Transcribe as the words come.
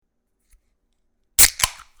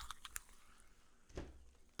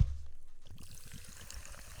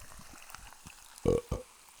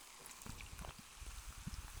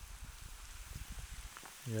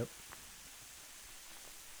Yep.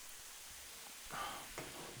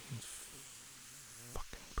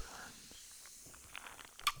 Fucking burns.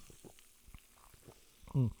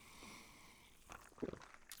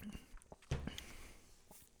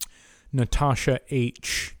 Natasha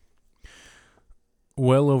H.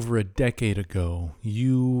 Well over a decade ago,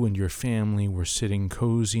 you and your family were sitting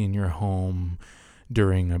cozy in your home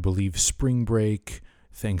during, I believe, spring break,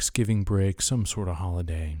 Thanksgiving break, some sort of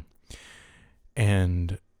holiday.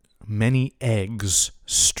 And many eggs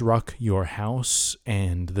struck your house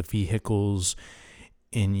and the vehicles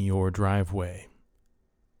in your driveway.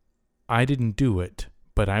 I didn't do it,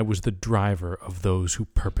 but I was the driver of those who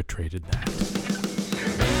perpetrated that.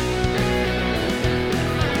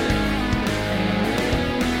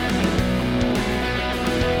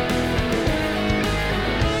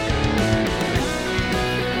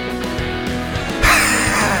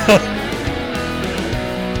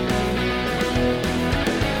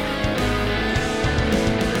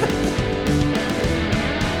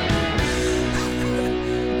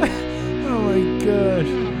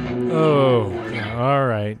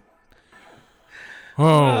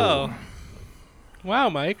 Oh. Wow,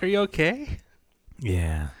 Mike, are you okay?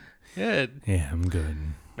 Yeah. Good. Yeah, I'm good.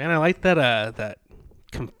 Man, I like that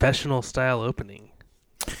confessional style opening.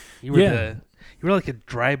 You were like a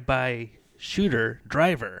drive-by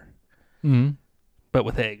driver. Mm-hmm. But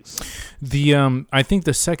with eggs. I think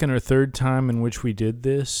the second or third time in which we did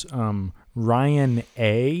this, Ryan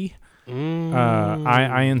A.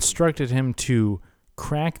 I instructed him to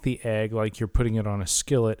crack the egg like you're putting it on a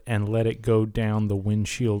skillet and let it go down the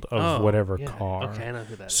windshield of whatever car. Okay, I know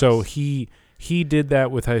who that is. So he did that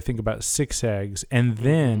with, I think, about 6 eggs, and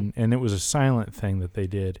then and it was a silent thing that they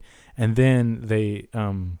did, and then they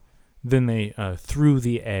threw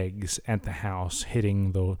the eggs at the house,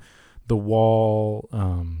 hitting the wall,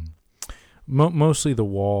 mostly the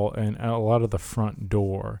wall and a lot of the front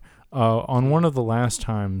door. On one of the last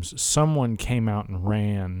times, someone came out and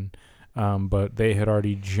ran. But they had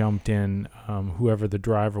already jumped in, whoever the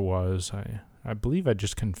driver was. I believe I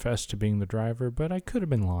just confessed to being the driver, but I could have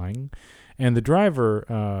been lying. And the driver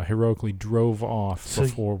heroically drove off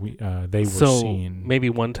before they were seen. So maybe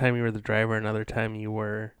one time you were the driver, another time you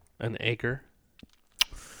were an egger?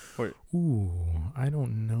 Ooh, I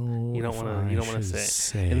don't know. You don't want to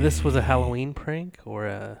say. And this was a Halloween prank or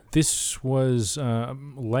a? This was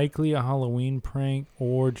likely a Halloween prank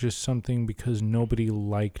or just something because nobody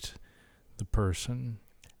liked the person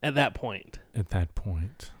at that point.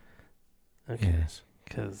 Okay. Yes.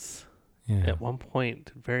 Because at one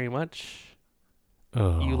point, very much,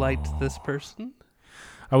 you liked this person.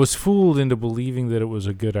 I was fooled into believing that it was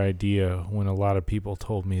a good idea when a lot of people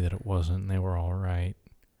told me that it wasn't. And they were all right.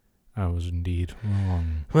 I was indeed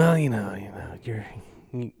wrong. Well, you don't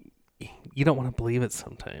want to believe it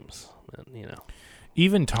sometimes.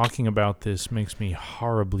 Even talking about this makes me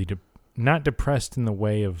horribly not depressed in the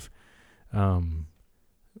way of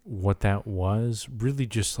what that was, really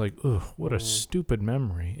just like, ugh, what a stupid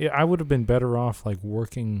memory. I would have been better off like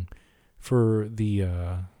working for the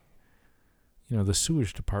the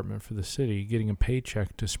sewage department for the city, getting a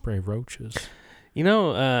paycheck to spray roaches.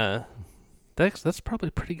 That's probably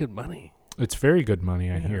pretty good money. It's very good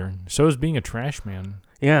money, I hear. So is being a trash man.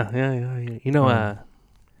 Yeah.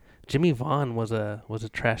 Jimmy Vaughn was a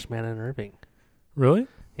trash man in Irving. Really?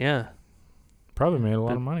 Yeah. Probably made a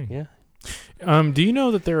lot of money. Yeah. Do you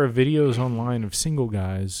know that there are videos online of single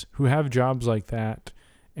guys who have jobs like that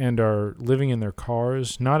and are living in their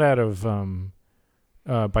cars, not out of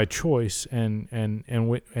by choice,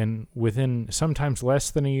 and within sometimes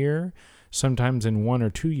less than a year, sometimes in 1 or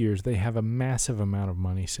 2 years, they have a massive amount of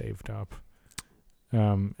money saved up.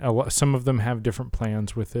 Some of them have different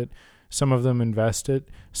plans with it. Some of them invest it.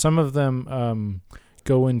 Some of them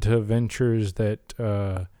go into ventures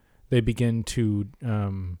that they begin to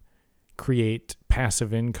create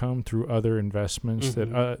passive income through other investments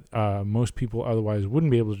that most people otherwise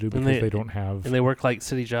wouldn't be able to do because they don't have. And they work like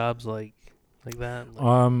city jobs, like that.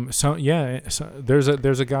 So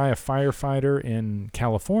there's a guy, a firefighter in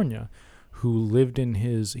California, who lived in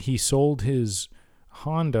he sold his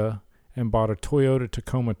Honda and bought a Toyota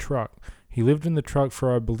Tacoma truck. He lived in the truck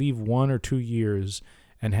for, I believe, 1 or 2 years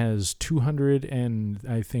and has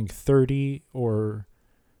 $230 or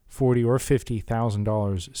 $40,000 or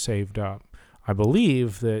 $50,000 saved up. I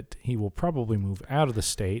believe that he will probably move out of the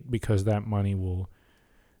state because that money will.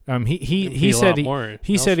 He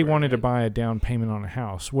said he wanted to buy a down payment on a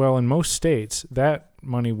house. Well, in most states, that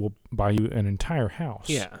money will buy you an entire house.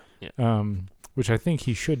 Yeah. Which I think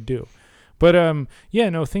he should do. But yeah,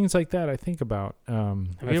 no, things like that I think about.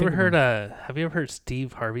 Have you ever heard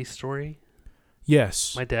Steve Harvey's story?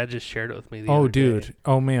 Yes. My dad just shared it with me. Oh, dude. Day.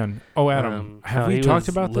 Oh, man. Oh, Adam. Have we talked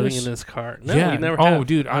about living this? In his car. No, yeah. we never have. Oh,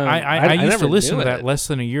 dude. I used to listen to that less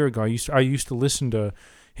than a year ago. I used to listen to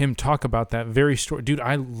him talk about that very story. Dude,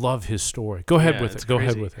 I love his story. Go ahead with it. Go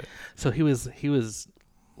ahead with it. So he was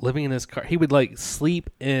living in his car. He would like sleep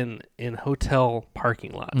in hotel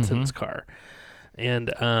parking lots in his car,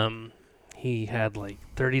 and he had like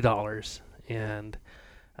 $30, and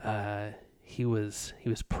he was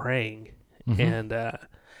praying and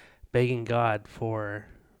begging God for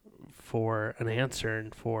an answer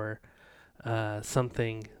and for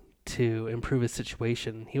something to improve his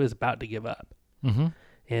situation. He was about to give up,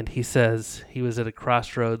 and he says he was at a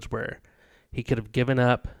crossroads where he could have given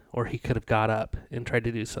up or he could have got up and tried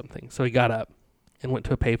to do something. So he got up and went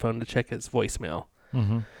to a payphone to check his voicemail.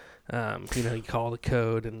 You call the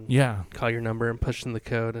code and call your number and push in the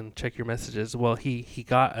code and check your messages. Well, he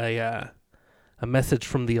got a message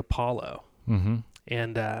from the Apollo, and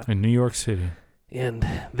in New York City, and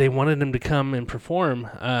they wanted him to come and perform,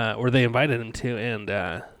 or they invited him to,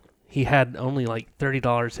 and he had only like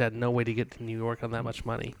 $30. Had no way to get to New York on that much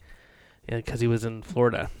money, and because he was in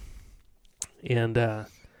Florida, and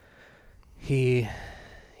he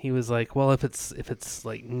was like, well, if it's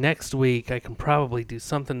like next week, I can probably do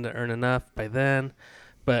something to earn enough by then.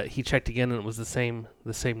 But he checked again, and it was the same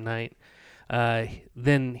night.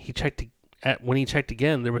 Then he checked when he checked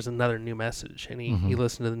again, there was another new message, and he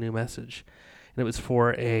listened to the new message, and it was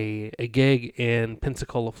for a gig in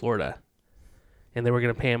Pensacola, Florida, and they were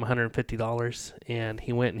going to pay him $150, and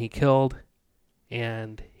he went and he killed,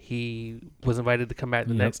 and he was invited to come back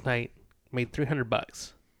the next night, made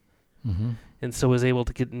 $300. And so was able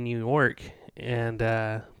to get to New York and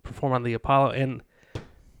perform on the Apollo. And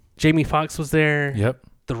Jamie Foxx was there. Yep.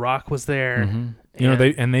 The Rock was there.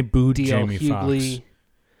 They booed D.L. Jamie Hughley. Foxx.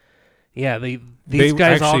 Yeah, these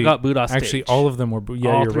guys all got booed off stage. Actually, all of them were booed.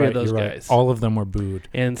 Yeah, all you're three right. of those you're guys. Right. All of them were booed.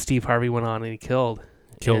 And Steve Harvey went on and he killed.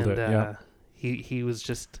 Killed it. Yeah. He was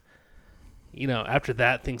just, after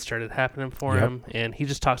that, things started happening for him, and he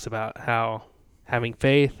just talks about how having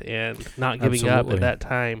faith and not giving up at that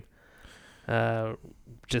time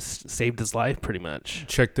just saved his life pretty much.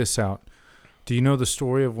 Check this out. Do you know the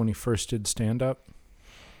story of when he first did stand-up?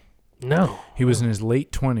 No. He was in his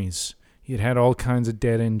late 20s. He had all kinds of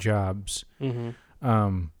dead-end jobs.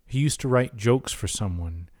 He used to write jokes for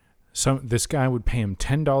someone. This guy would pay him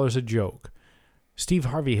 $10 a joke. Steve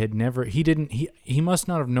Harvey had never... He must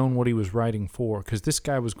not have known what he was writing for, because this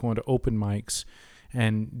guy was going to open mics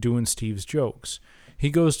and doing Steve's jokes. He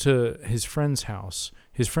goes to his friend's house.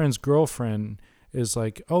 His friend's girlfriend is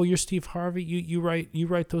like, "Oh, you're Steve Harvey? You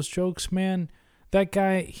write those jokes, man? That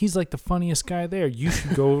guy, he's like the funniest guy there. You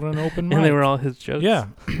should go to an open mic." And they were all his jokes? Yeah.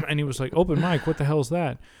 And he was like, "Open mic? What the hell's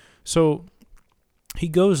that?" So he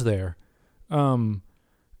goes there. So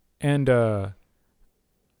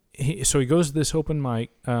he goes to this open mic,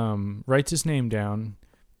 writes his name down.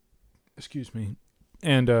 Excuse me.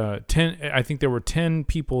 And I think there were 10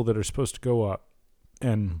 people that are supposed to go up.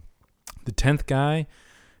 And the 10th guy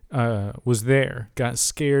was there, got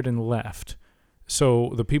scared and left.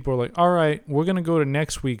 So the people are like, "All right, we're going to go to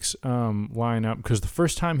next week's lineup," because the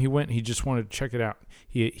first time he went, he just wanted to check it out.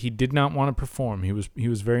 He did not want to perform. He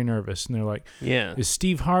was very nervous. And they're like, "Yeah, is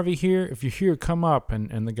Steve Harvey here? If you're here, come up."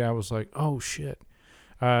 And the guy was like, "Oh, shit."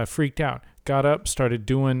 Freaked out. Got up, started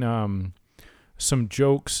doing some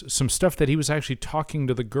jokes, some stuff that he was actually talking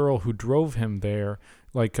to the girl who drove him there,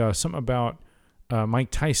 like something about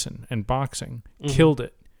Mike Tyson and boxing. Killed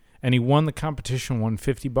it. And he won the competition, won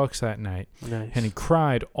 $50 that night. Nice. And he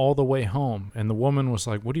cried all the way home. And the woman was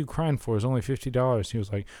like, "What are you crying for? It's only $50. He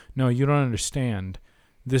was like, "No, you don't understand.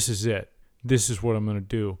 This is it. This is what I'm going to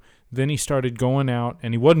do." Then he started going out,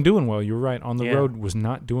 and he wasn't doing well. You're right. On the road, was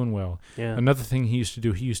not doing well. Yeah. Another thing he used to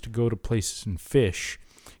do, he used to go to places and fish.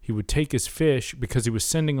 He would take his fish, because he was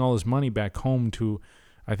sending all his money back home to,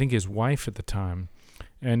 I think, his wife at the time.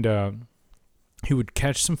 And he would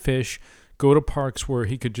catch some fish, go to parks where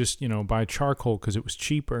he could just, buy charcoal because it was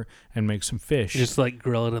cheaper and make some fish. Just like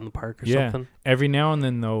grill it in the park or something? Every now and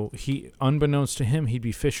then, though, unbeknownst to him, he'd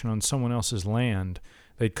be fishing on someone else's land.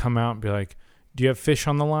 They'd come out and be like, "Do you have fish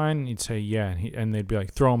on the line?" And he'd say, "Yeah." And they'd be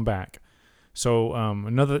like, "Throw them back." So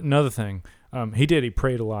another thing, he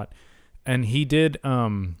prayed a lot. And he did,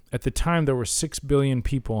 at the time, there were 6 billion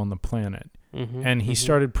people on the planet. And he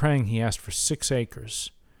started praying. He asked for 6 acres.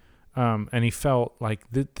 And he felt like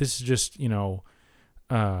this is just,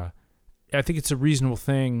 I think it's a reasonable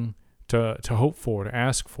thing to hope for, to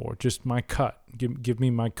ask for. Just my cut. Give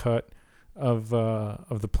me my cut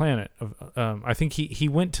the planet. I think he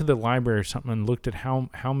went to the library or something and looked at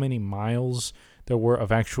how many miles there were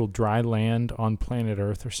of actual dry land on planet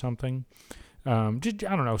Earth or something. Just,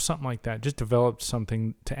 I don't know, something like that. Just developed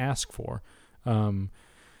something to ask for.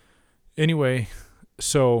 Anyway,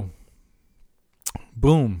 so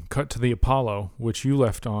boom, cut to the Apollo, which you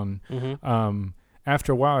left on. Mm-hmm.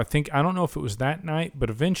 After a while, I don't know if it was that night,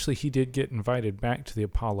 but eventually he did get invited back to the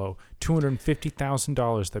Apollo.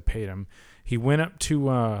 $250,000 they paid him. He went up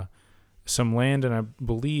to some land in, I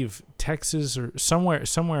believe, Texas or somewhere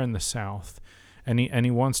in the South, and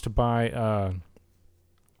he wants to buy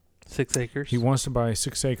 6 acres. He wants to buy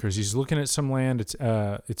 6 acres. He's looking at some land.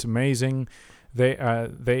 It's amazing.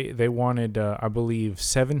 They wanted I believe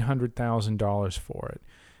 $700,000 for it.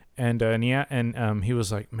 And he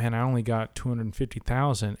was like, man, I only got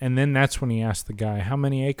 $250,000. And then that's when he asked the guy, how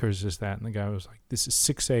many acres is that? And the guy was like, this is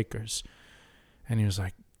 6 acres. And he was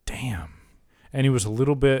like, damn. And he was a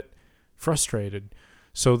little bit frustrated.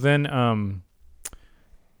 So then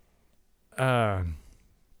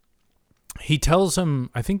he tells him,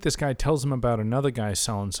 I think this guy tells him about another guy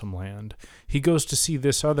selling some land. He goes to see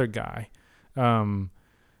this other guy.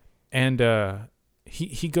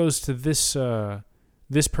 He goes to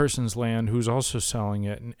this person's land who's also selling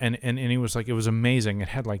it, and he was like, it was amazing. It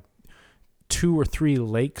had like 2 or 3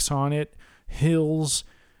 lakes on it, hills,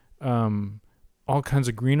 all kinds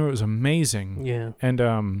of greenery. It was amazing. Yeah.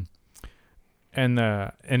 And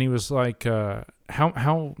he was like,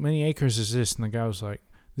 how many acres is this? And the guy was like,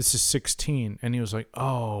 this is 16. And he was like,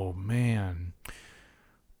 oh man,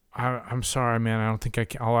 I'm sorry, man. I don't think I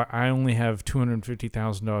can. I only have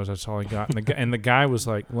 $250,000. That's all I got. And the guy was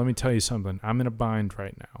like, let me tell you something. I'm in a bind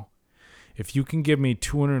right now. If you can give me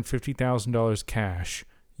 $250,000 cash,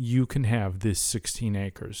 you can have this 16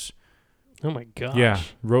 acres. Oh my gosh. Yeah.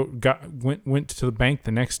 Went to the bank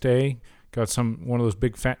the next day, got one of those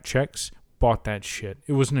big fat checks, bought that shit.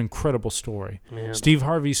 It was an incredible story. Man. Steve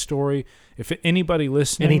Harvey's story. If anybody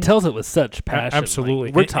listening, and he tells it with such passion. Absolutely.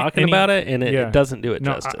 Like, we're talking about it, and it doesn't do it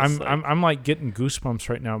justice. I'm like getting goosebumps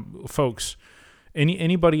right now, folks.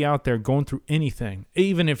 Anybody out there going through anything,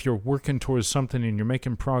 even if you're working towards something and you're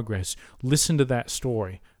making progress, listen to that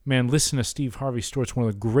story. Man, listen to Steve Harvey's story. It's one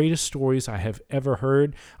of the greatest stories I have ever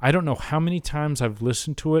heard. I don't know how many times I've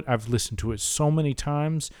listened to it. I've listened to it so many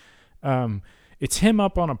times. It's him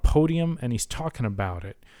up on a podium, and he's talking about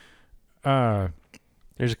it.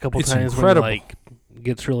 There's a couple times incredible. when he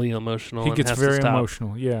gets really emotional. He and gets has very to stop.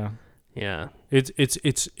 emotional. Yeah. Yeah. It's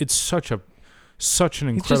such an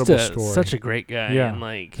He's incredible just story. Such a great guy. Yeah.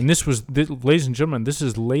 And this was, ladies and gentlemen, this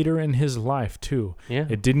is later in his life too. Yeah.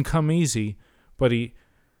 It didn't come easy, but he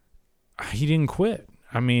didn't quit.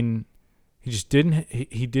 I mean, he just didn't.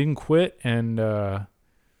 He didn't quit, and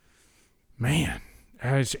man.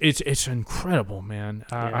 It's incredible, man.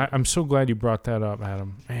 Yeah. I'm so glad you brought that up,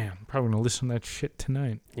 Adam. Man, I'm probably gonna listen to that shit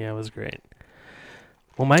tonight. Yeah, it was great.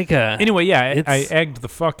 Well, Mike. Anyway, yeah, I egged the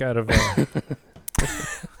fuck out of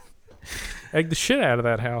egged the shit out of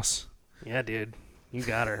that house. Yeah, dude, you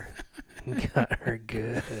got her. You got her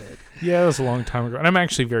good. Yeah, that was a long time ago, and I'm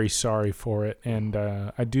actually very sorry for it, and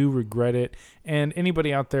I do regret it. And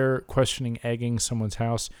anybody out there questioning egging someone's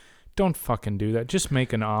house, don't fucking do that. Just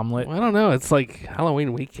make an omelet. Well, I don't know. It's like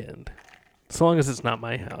Halloween weekend. As long as it's not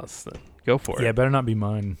my house, then go for it. Yeah, better not be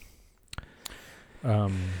mine. Yeah,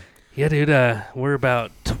 dude. We're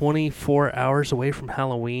about 24 hours away from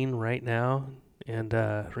Halloween right now. And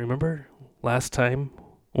remember last time,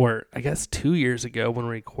 or I guess 2 years ago when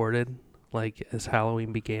we recorded, like as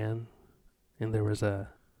Halloween began, and there was an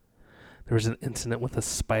incident with a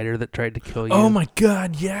spider that tried to kill you. Oh my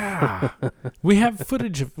God! Yeah, we have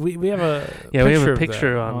footage of we have a we have a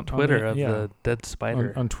picture on Twitter of the the dead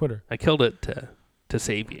spider on Twitter. I killed it to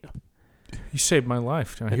save you. You saved my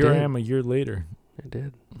life. Now, I here I did. am a year later. I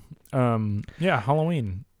did. Yeah,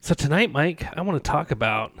 Halloween. So tonight, Mike, I want to talk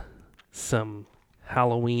about some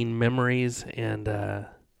Halloween memories and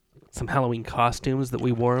some Halloween costumes that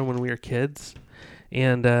we wore when we were kids.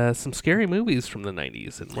 And some scary movies from the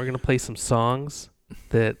 90s. And we're going to play some songs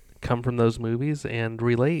that come from those movies and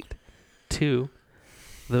relate to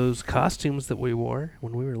those costumes that we wore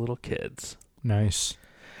when we were little kids. Nice.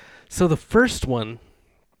 So the first one,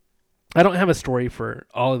 I don't have a story for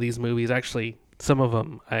all of these movies. Actually, some of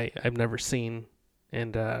them I've never seen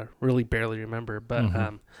and really barely remember.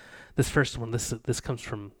 But this first one, this comes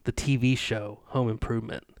from the TV show Home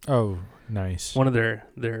Improvement. Oh, nice. One of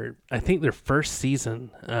their I think their first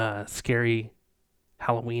season scary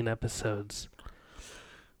Halloween episodes.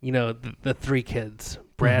 You know, the 3 kids,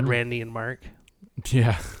 Brad, Randy, and Mark.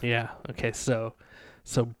 Yeah. Yeah. Okay. So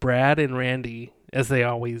Brad and Randy, as they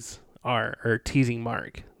always or teasing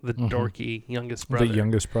Mark, the dorky youngest brother. The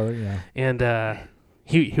youngest brother, yeah. And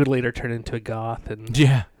he would later turn into a goth, and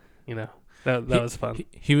Yeah. That was fun.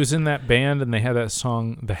 He was in that band, and they had that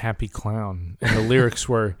song, The Happy Clown. And the lyrics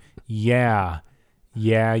were, yeah,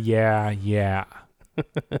 yeah, yeah, yeah.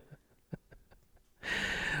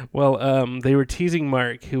 Well, they were teasing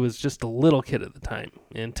Mark, who was just a little kid at the time,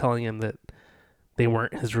 and telling him that they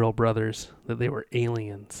weren't his real brothers, that they were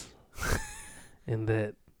aliens, and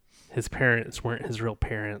that his parents weren't his real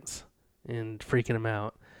parents, and freaking him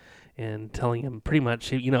out. And telling him pretty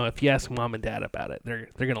much, if you ask mom and dad about it, they're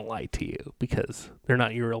gonna lie to you because they're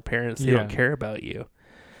not your real parents. They don't care about you.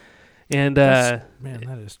 And that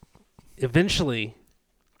is. Eventually,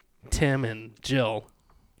 Tim and Jill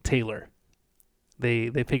Taylor, they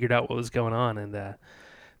figured out what was going on, and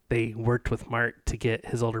they worked with Mark to get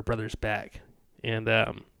his older brothers back. And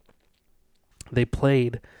they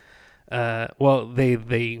played. They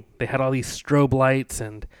had all these strobe lights,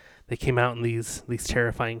 and they came out in these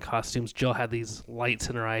terrifying costumes. Jill had these lights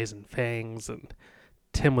in her eyes and fangs, and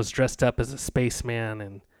Tim was dressed up as a spaceman,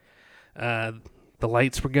 and the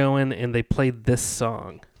lights were going, and they played this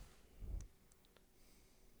song.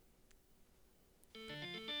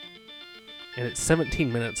 And it's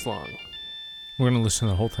 17 minutes long. We're going to listen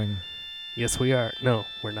to the whole thing. Yes, we are. No,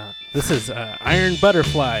 we're not. This is Iron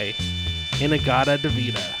Butterfly,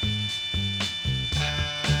 In-A-Gadda-Da-Vida.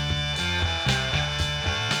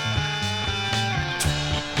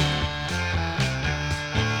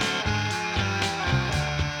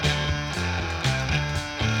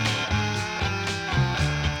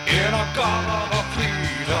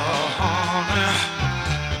 In-A-Gadda-Da-Vida, honey.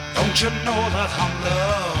 Don't you know that I'm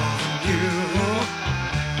loving you?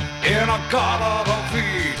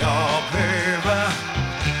 In-A-Gadda-Da-Vida, baby.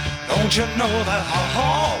 Don't you know that I'll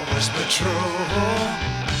always be true?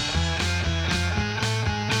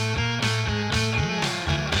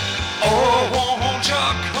 Oh, won't you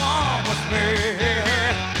come with me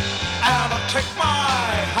and take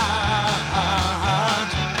my hand?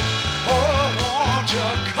 Oh, won't you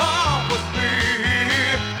come with me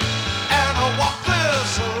and walk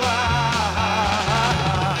this line?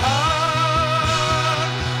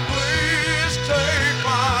 Please take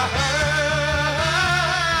my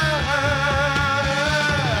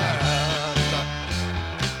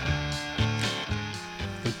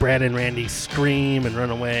And Brad and Randy scream and run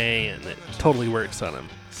away, and it totally works on them.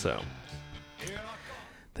 So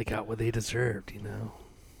they got what they deserved,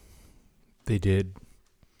 They did.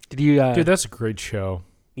 Did you? Dude, that's a great show.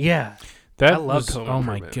 Yeah. That I loved was, Home oh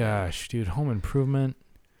my Improvement. gosh, dude, Home Improvement.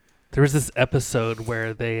 There was this episode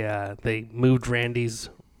where they moved Randy's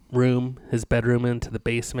room, his bedroom, into the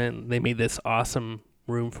basement. They made this awesome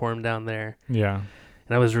room for him down there, Yeah.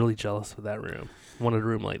 and I was really jealous of that room. Wanted a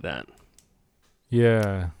room like that.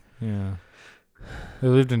 Yeah. They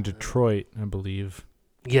lived in Detroit, I believe.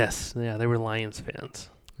 Yes, yeah, they were Lions fans.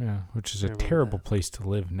 Yeah, which is I a remember terrible that. place to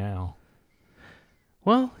live now.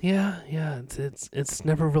 Well, yeah, it's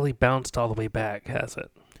never really bounced all the way back, has it?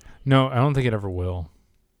 No, I don't think it ever will.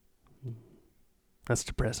 That's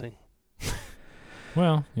depressing.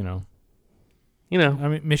 Well, You know, I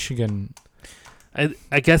mean, Michigan.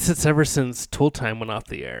 I guess it's ever since Tool Time went off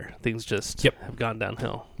the air, things just have gone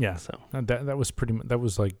downhill. Yeah. So That was pretty much, that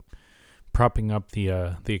was like propping up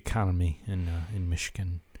the economy in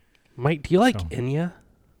Michigan. Mike, do you like So. Enya?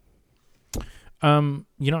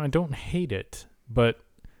 I don't hate it, but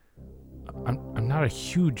I'm not a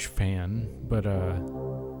huge fan. But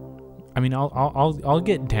I mean, I'll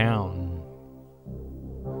get down.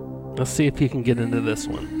 Let's see if you can get into this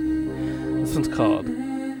one. This one's called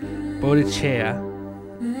Bodicea,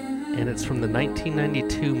 and it's from the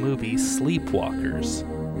 1992 movie Sleepwalkers.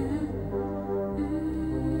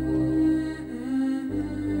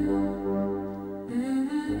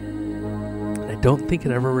 I don't think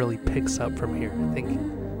it ever really picks up from here. I think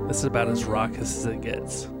this is about as raucous as it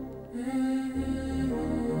gets.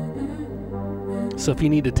 So if you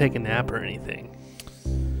need to take a nap or anything,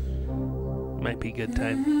 might be a good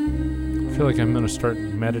time. I feel like I'm gonna start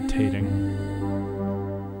meditating.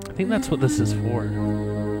 I think that's what this is for.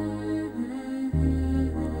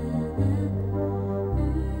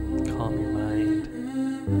 Calm your mind.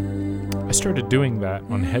 I started doing that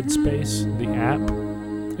on Headspace, the app.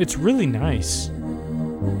 It's really nice.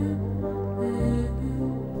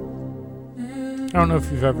 I don't know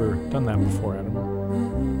if you've ever done that before, Adam.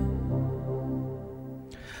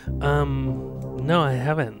 No, I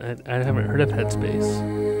haven't. I haven't heard of Headspace.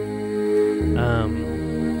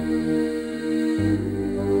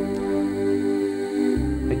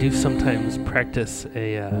 I do sometimes practice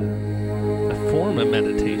a form of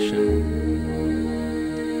meditation.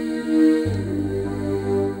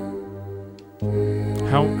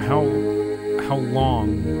 How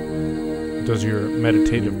long does your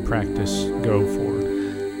meditative practice go for?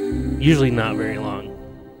 Usually not very long.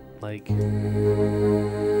 Like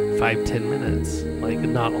 5-10 minutes. Like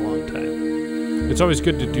not a long time. It's always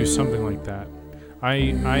good to do something like that.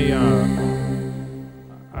 I'm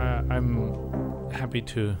happy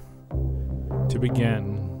to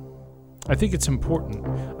begin. I think it's important.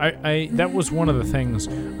 I that was one of the things.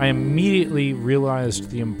 I immediately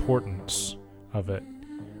realized the importance of it.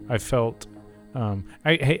 I felt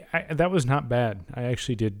that was not bad. I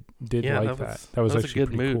actually did like that. That was actually a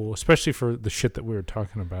good pretty mood. cool, especially for the shit that we were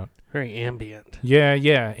talking about. Very ambient.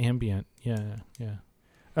 Yeah, ambient. Yeah.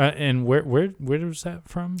 And where was that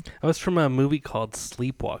from? That was from a movie called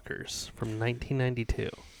Sleepwalkers from 1992.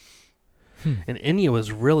 And Enya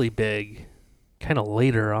was really big kind of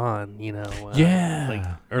later on, like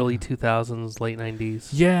early 2000s, late 90s.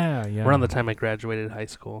 Yeah. Around the time I graduated high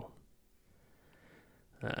school.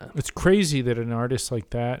 It's crazy that an artist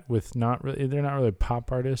like that they're not really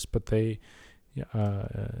pop artists, but they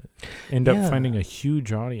end up finding a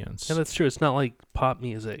huge audience. Yeah, that's true. It's not like pop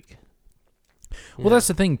music. Well, that's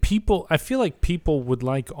the thing. I feel like people would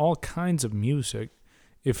like all kinds of music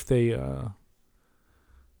if they,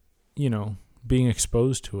 being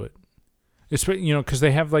exposed to it. It's, because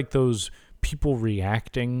they have like those people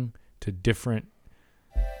reacting to different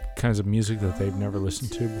kinds of music that they've never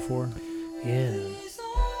listened to before. Yeah.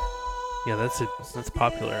 Yeah, that's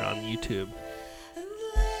popular on YouTube.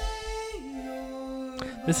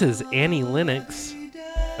 This is Annie Lennox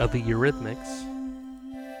of the Eurythmics.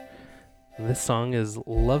 And this song is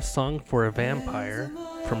Love Song for a Vampire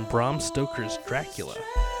from Bram Stoker's Dracula.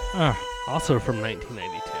 Also from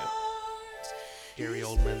 1992. Gary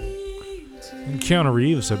Oldman. And Keanu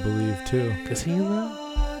Reeves, I believe, too. Is he in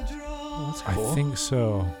that? Oh, that's cool. I think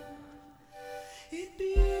so.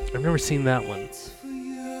 I've never seen that one.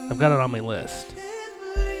 I've got it on my list.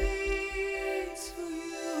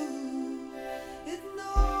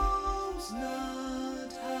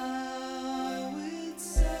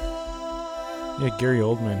 Yeah, Gary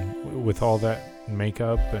Oldman with all that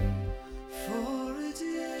makeup and...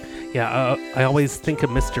 Yeah, I always think of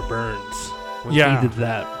Mr. Burns. When he did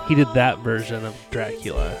that version of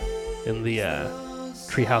Dracula in the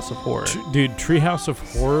Treehouse of Horror. Dude, Treehouse of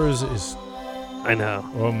Horrors is... I know.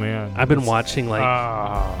 Oh, man. I've been watching,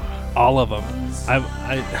 all of them.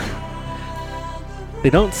 They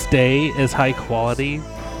don't stay as high quality,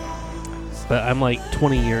 but I'm like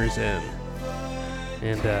 20 years in.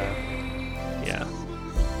 And, yeah.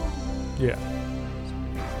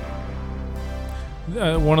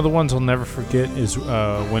 One of the ones I'll never forget is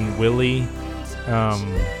when Willie,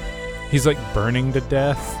 he's like burning to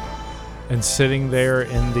death and sitting there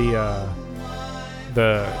in the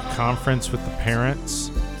conference with the parents,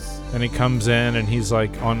 and he comes in and he's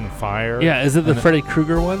like on fire. Yeah, is it the Freddy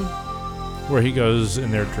Krueger one? Where he goes in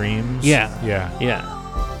their dreams? Yeah,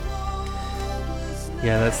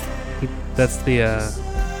 that's the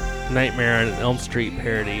Nightmare on Elm Street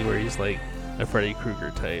parody where he's like a Freddy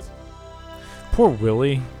Krueger type. Poor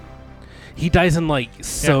Willie. He dies in like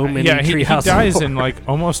so many Treehouse. He dies in like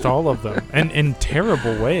almost all of them, and in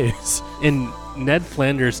terrible ways. And Ned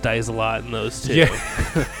Flanders dies a lot in those too. Yeah.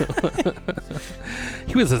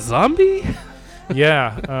 He was a zombie?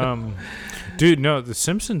 Yeah. Dude, no, the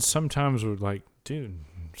Simpsons sometimes would like, dude,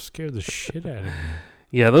 scare the shit out of me.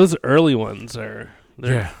 Yeah, those early ones they're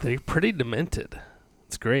pretty demented.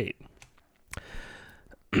 It's great.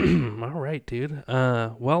 All right, dude.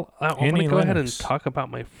 Well, I'm going to go ahead and talk about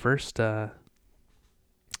my first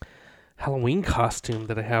Halloween costume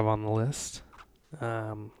that I have on the list.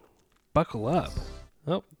 Buckle up.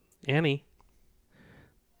 Oh, Annie.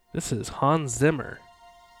 This is Hans Zimmer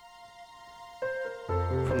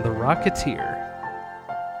from The Rocketeer.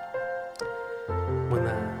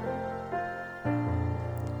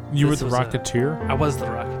 You were the Rocketeer? I was the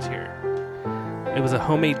Rocketeer. It was a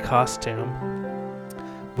homemade costume.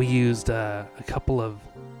 We used a couple of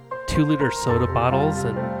 2-liter soda bottles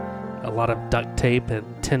and a lot of duct tape and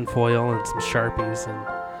tin foil and some Sharpies. And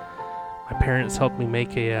my parents helped me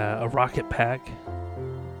make a rocket pack.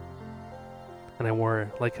 And I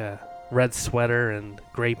wore like a red sweater and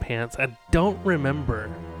gray pants. I don't remember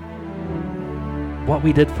what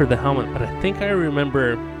we did for the helmet, but I think I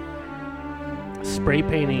remember spray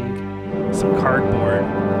painting some cardboard.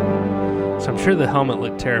 So I'm sure the helmet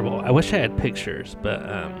looked terrible. I wish I had pictures, but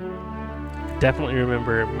definitely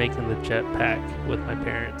remember making the jetpack with my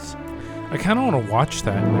parents. I kind of want to watch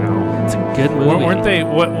that now. It's a good movie. Weren't they?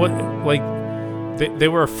 They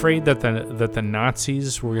were afraid that the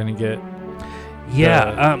Nazis were gonna get.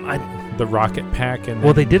 the rocket pack, and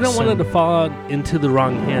well, then they didn't want it to some- fall into the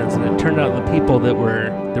wrong hands, and it turned out the people that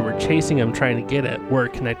were chasing him, trying to get it, were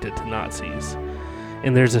connected to Nazis.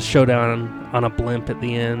 And there's a showdown on a blimp at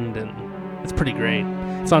the end, and it's pretty great.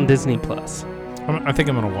 It's on Disney Plus. I think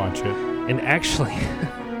I'm gonna watch it. And actually,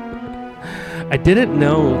 I didn't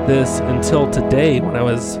know this until today when I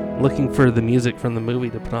was looking for the music from the movie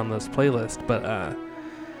to put on this playlist. But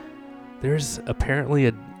there's apparently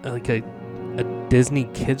a Disney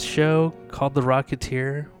kids show called The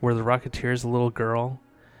Rocketeer, where the Rocketeer is a little girl,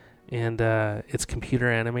 and it's computer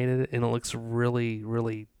animated, and it looks really,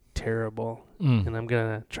 really terrible. And I'm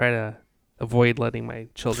gonna try to avoid letting my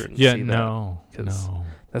children see that. No.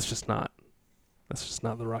 That's just not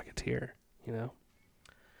the Rocketeer, you know.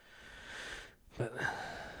 But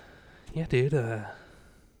yeah, dude,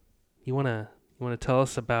 you wanna tell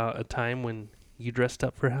us about a time when you dressed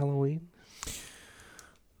up for Halloween?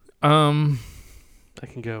 I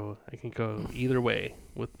can go either way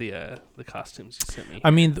with the costumes you sent me.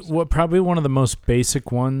 I mean, probably one of the most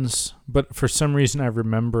basic ones, but for some reason I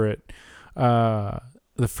remember it.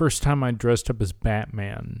 The first time I dressed up as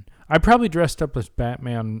Batman. I probably dressed up as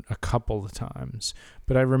Batman a couple of times,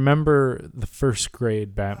 but I remember the first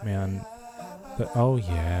grade Batman. Oh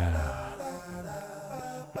yeah.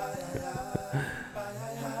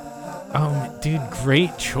 Oh, dude,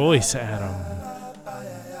 great choice, Adam.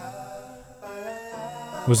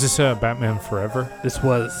 Was this Batman Forever? This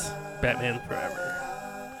was Batman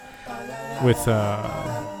Forever With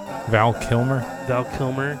Val Kilmer? Val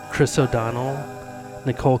Kilmer, Chris O'Donnell,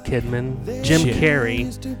 Nicole Kidman, Jim Shit.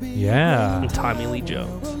 Carrey, Yeah. and Tommy Lee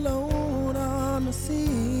Jones. Alone on the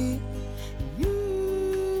sea,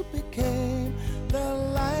 you became the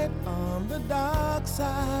light on the dark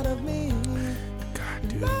side of me. God,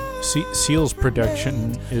 dude. Seal's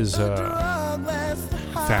production is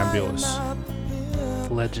fabulous.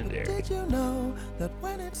 Legendary. Did you know that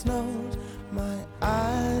when it snows, my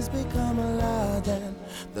eyes become a light, and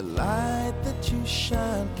the light that you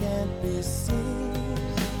shine can't be seen?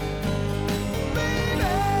 Baby,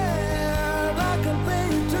 I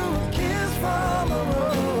compare you to a kiss from a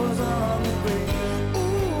rose on the grave.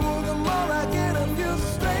 Ooh, the more I get of you, the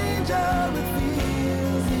stranger it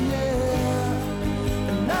feels,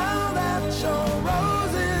 yeah. And now that your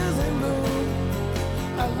rose is in bloom,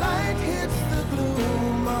 a light hits the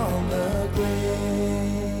gloom on the grave.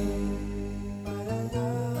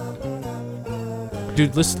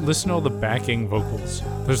 Dude, listen to all the backing vocals.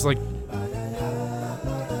 There's like...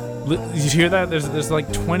 You hear that? There's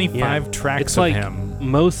like 25 tracks It's of like him.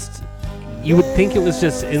 most. You would think it was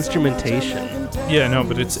just instrumentation. Yeah, no,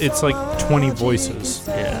 but it's like 20 voices.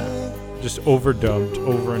 Yeah. Just overdubbed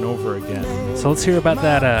over and over again. So let's hear about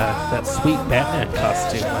that sweet Batman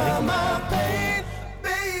costume, Mike.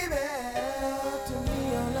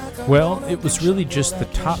 Well, it was really just the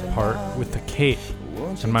top part with the cape.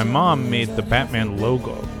 And my mom made the Batman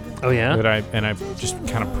logo. Oh yeah. That I just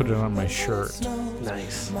kind of put it on my shirt.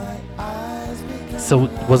 Nice. So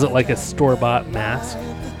was it like a store-bought mask?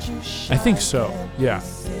 I think so. Yeah.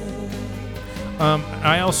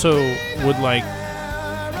 I also would like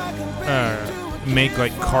make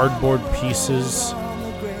like cardboard pieces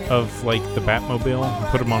of like the Batmobile and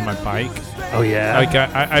put them on my bike. Oh yeah. Like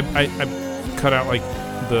I cut out like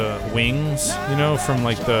the wings, you know, from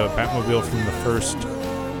like the Batmobile from the first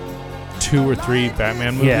 2 or 3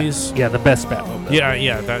 Batman movies. Yeah, the best Batmobile.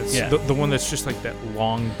 Yeah, that's Yeah. The one that's just like that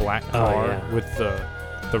long black car yeah. with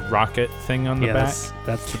the rocket thing on the Yeah, back.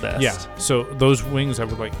 that's the best. Yeah, so those wings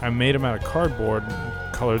I made them out of cardboard,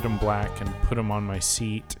 colored them black, and put them on my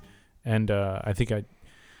seat. And I think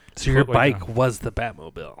So your put, like, bike was the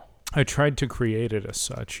Batmobile. I tried to create it as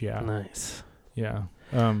such. Yeah, Nice. yeah.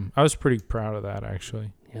 I was pretty proud of that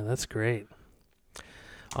actually. Yeah, that's great.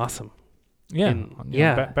 Awesome. Yeah, And-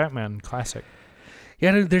 yeah. yeah. Batman classic.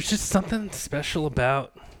 Yeah, dude, there's just something special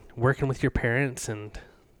about working with your parents and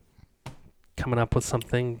coming up with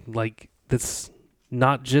something like that's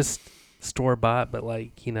not just store bought, but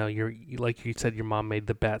like, you know, like you said, your mom made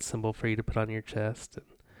the bat symbol for you to put on your chest, and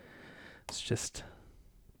it's just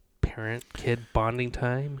parent-kid bonding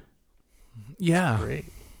time. Yeah. Great.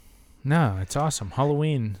 No, it's awesome.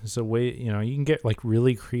 Halloween is a way, you know, you can get like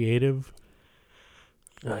really creative.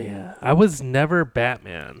 Oh yeah, I was never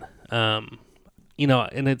Batman. You know,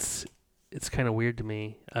 and it's kind of weird to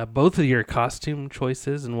me. Both of your costume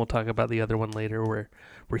choices, and we'll talk about the other one later,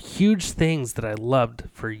 were huge things that I loved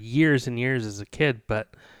for years and years as a kid,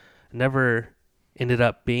 but never ended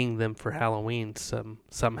up being them for Halloween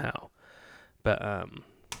somehow. But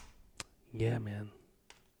yeah, man,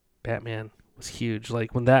 Batman was huge.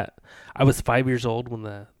 Like I was 5 years old when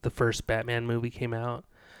the first Batman movie came out,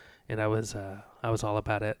 and I was all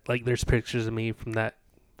about it. Like there's pictures of me from that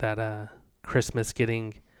Christmas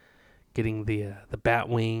getting the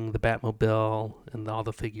Batwing, the Batmobile, and all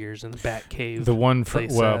the figures in the Batcave. The one for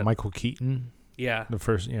playset. Michael Keaton. Yeah. The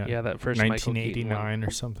first, Yeah, that first Michael Keaton 1989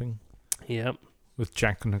 or something. Yep. With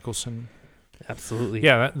Jack Nicholson. Absolutely.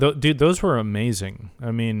 Yeah, dude, those were amazing.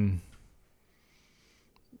 I mean,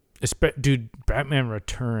 dude, Batman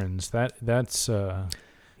Returns. That's Yeah.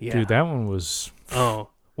 dude, that one was. Oh,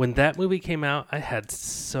 when that movie came out, I had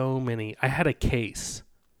a case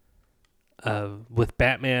with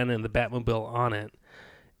Batman and the Batmobile on it,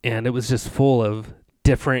 and it was just full of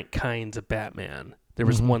different kinds of Batman. There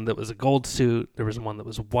was one that was a gold suit. There was one that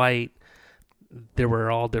was white. There were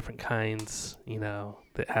all different kinds,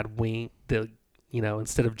 that had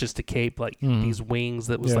instead of just a cape, like these wings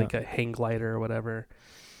that was like a hang glider or whatever.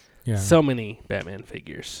 Yeah. So many Batman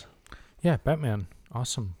figures. Yeah, Batman.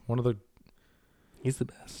 Awesome. He's the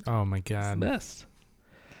best. Oh my He's God. the best.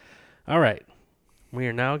 All right. We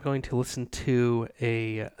are now going to listen to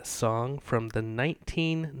a song from the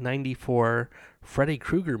 1994 Freddy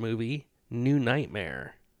Krueger movie, New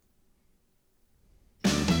Nightmare.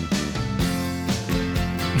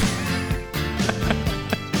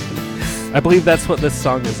 I believe that's what this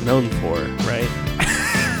song is known for, right?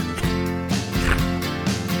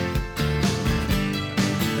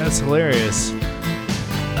 That's hilarious.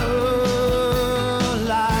 Oh,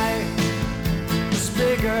 life is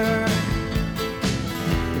bigger.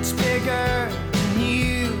 It's bigger than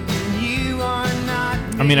you are not.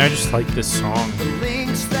 I mean, I just like this song. The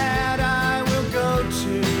links that I will go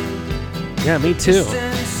to. Yeah, me too.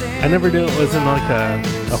 I never knew it was in like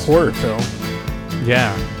a horror film.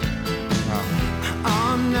 Yeah.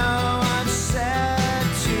 Oh no, I've said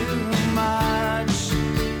too much.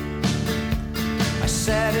 I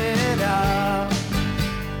set it up.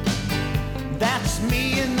 That's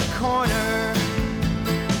me in the corner.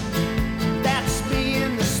 That's me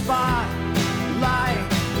in the spotlight,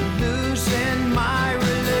 losing my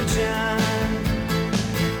religion,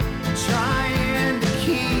 trying to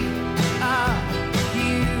keep up with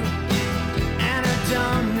you, and I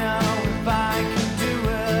don't know if I can do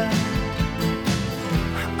it.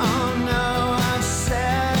 Oh no, I've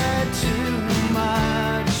said too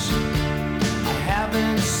much. I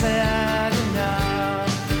haven't said enough.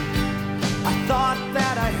 I thought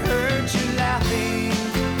that I heard you laughing.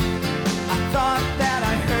 I thought that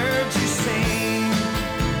I heard you sing.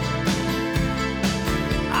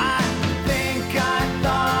 I think I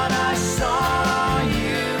thought I saw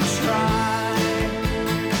you try.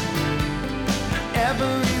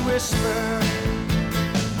 Every whisper,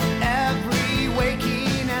 every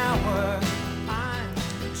waking hour.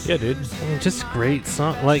 Yeah, dude. Just great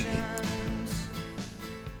song. Like,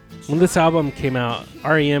 when this album came out,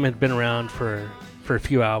 REM had been around for a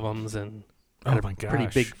few albums and had Oh my a pretty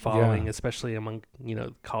gosh, big following, yeah. especially among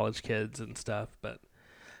college kids and stuff. But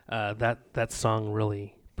that song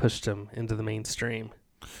really pushed them into the mainstream.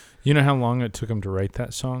 You know how long it took him to write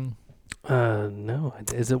that song? No,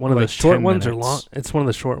 is it one of Like the short 10 ones or minutes. long? It's one of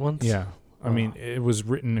the short ones. Yeah. I Oh. mean, it was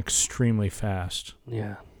written extremely fast.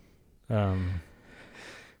 Yeah. And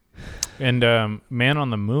Man on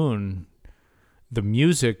the Moon, the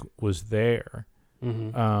music was there,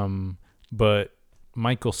 Mm-hmm. but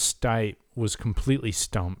Michael Stipe was completely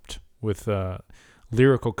stumped with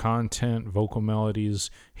lyrical content, vocal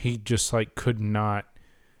melodies. He just like could not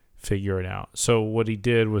figure it out. So what he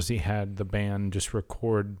did was he had the band just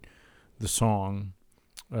record the song,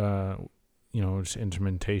 just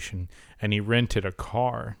instrumentation, and he rented a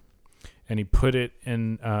car, and he put it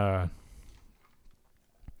in the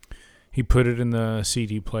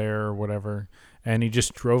CD player or whatever, and he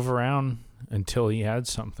just drove around until he had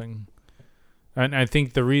something. And I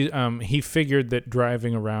think he figured that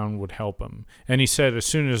driving around would help him. And he said as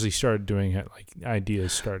soon as he started doing it, like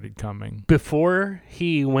ideas started coming. Before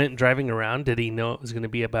he went driving around, did he know it was going to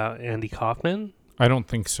be about Andy Kaufman? I don't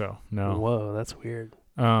think so. No. Whoa, that's weird.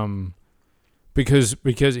 Because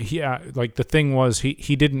he like the thing was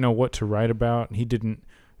he didn't know what to write about. He didn't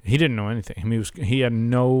know anything. I mean, he had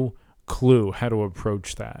no clue how to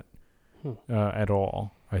approach that at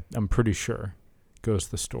all. I'm pretty sure goes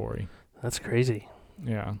the story. That's crazy.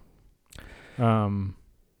 Yeah.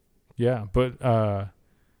 Yeah, but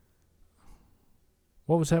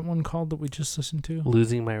what was that one called that we just listened to?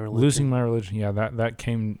 Losing My Religion. Losing My Religion. Yeah, that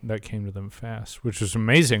came to them fast, which was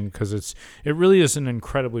amazing because it really is an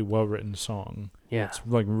incredibly well-written song. Yeah. It's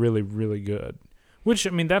like really, really good. Which, I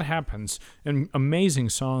mean, that happens. And amazing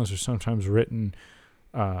songs are sometimes written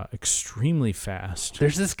extremely fast.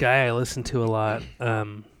 There's this guy I listen to a lot,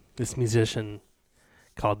 this musician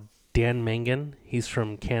called Dan Mangan. He's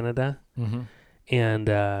from Canada. Mm-hmm.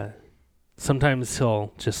 And sometimes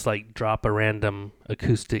he'll just like drop a random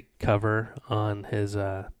acoustic cover on his,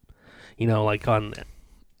 like on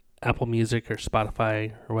Apple Music or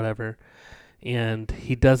Spotify or whatever. And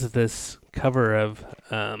he does this cover of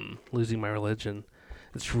Losing My Religion.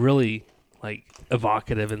 It's really like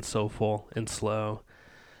evocative and soulful and slow.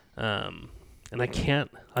 And I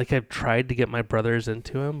can't, like, I've tried to get my brothers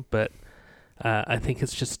into him, but I think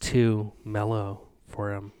it's just too mellow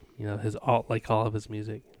for him. You know, all of his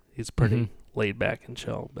music, he's pretty laid back and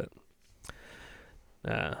chill. But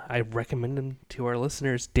I recommend him to our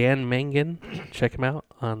listeners. Dan Mangan, check him out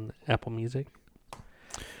on Apple Music.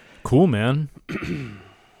 Cool, man.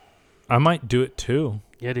 I might do it too.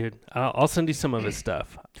 Yeah, dude. I'll send you some of his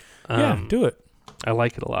stuff. Yeah, do it. I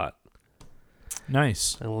like it a lot.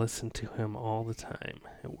 Nice. I listen to him all the time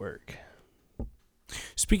at work.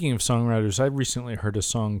 Speaking of songwriters, I recently heard a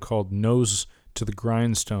song called Nose to the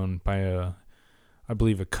Grindstone by I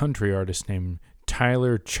believe a country artist named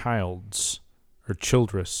Tyler Childress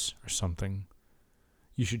or something.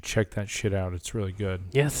 You should check that shit out. It's really good.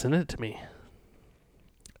 Yeah, send it to me.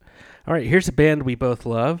 All right, here's a band we both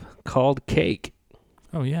love called Cake.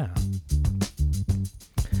 Oh, yeah.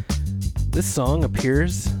 This song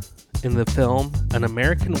appears in the film An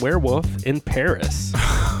American Werewolf in Paris.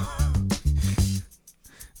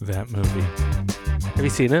 That movie. Have you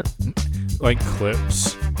seen it? Like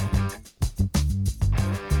clips.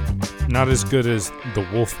 Not as good as The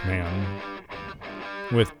Wolfman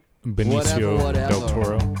with Benicio del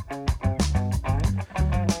Toro.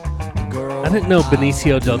 I didn't know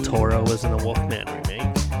Benicio del Toro was in a Wolfman remake.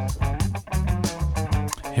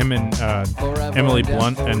 Him and Emily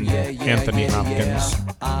Blunt and Anthony Hopkins.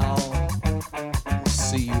 I'll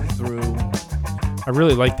see you through. I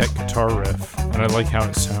really like that guitar riff, and I like how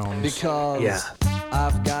it sounds. Because Yeah.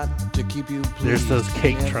 I've got to keep you pleased. There's those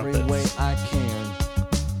Cake in every trumpets. way I can.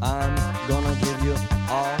 I'm gonna give you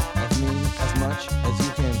all of me as much as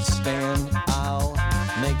you can stand. I'll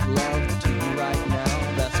make love to you right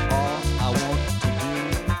now. That's all I want to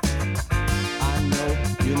do. I know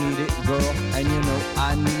you need it, girl, and you know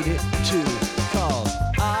I need it too. 'Cause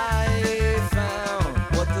I found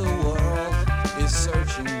what the world is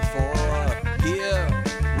searching for. Here,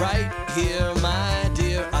 right here, my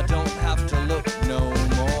dear. I don't have to look no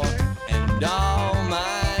more. And all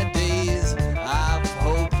my days I've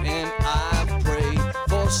hoped and I've prayed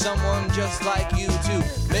for someone just like you to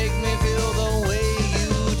make me feel the way you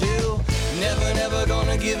do. Never, never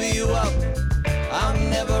gonna give you up. I'm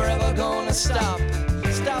never ever gonna stop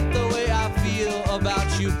the way I feel about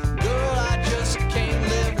you. Girl, I just can't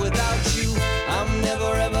live without you. I'm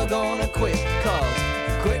never ever gonna quit,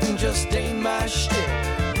 'cause quitting just ain't my shit.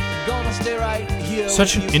 Gonna stay right here.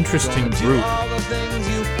 Such with an you. interesting Gonna do group. all the things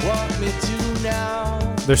you want me to now.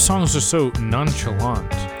 Their songs are so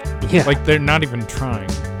nonchalant. Yeah. Like they're not even trying.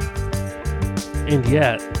 And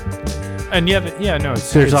yet, And yeah, no,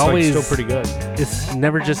 it's There's like always- still pretty good. it's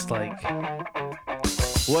never just like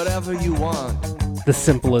Whatever you want. the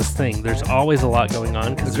simplest thing. There's always a lot going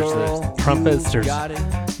on because there's the trumpets, you there's got it.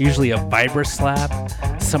 usually a vibra slap,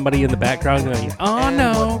 somebody in the background going, "Oh And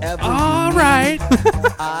no, whatever all you right."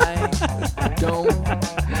 I don't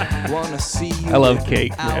wanna see you. I love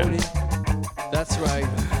Cake, without man. it. That's right.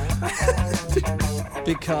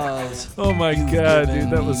 Because Oh my you've god, given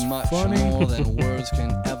dude, that me was much funny. more than words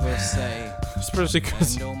can ever say. Especially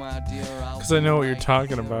because And oh my dear, I'll I know what you're be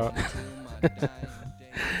talking right about. here till my dying day.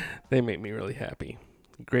 They make me really happy.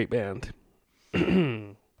 Great band.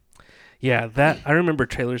 Yeah, that I remember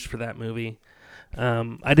trailers for that movie.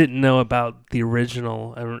 I didn't know about the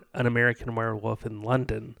original An American Werewolf in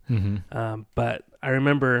London, Mm-hmm. but I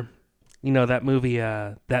remember, that movie,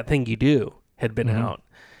 That Thing You Do, had been Mhm. out,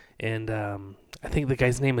 and I think the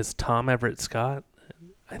guy's name is Tom Everett Scott.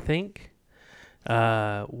 I think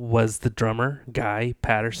was the drummer Guy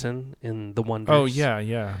Patterson in The Wonders. Oh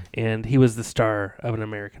yeah. And he was the star of An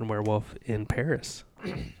American Werewolf in Paris.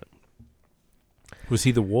 Was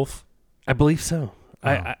he the wolf? I believe so. Oh.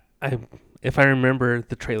 I if I remember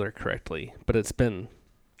the trailer correctly, but it's been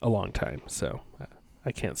a long time, so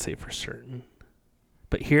I can't say for certain.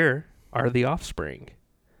 But here are The Offspring.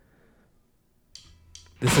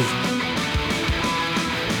 This is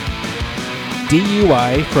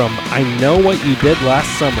DUI from I Know What You Did Last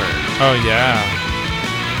Summer. Oh yeah.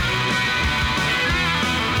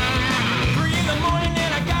 3 in the morning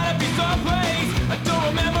and I gotta be someplace. I don't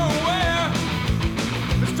remember where.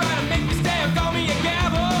 Let's try to make me stay or call me a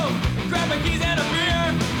gavel. Grab my keys and a beer.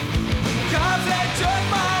 Cause that truck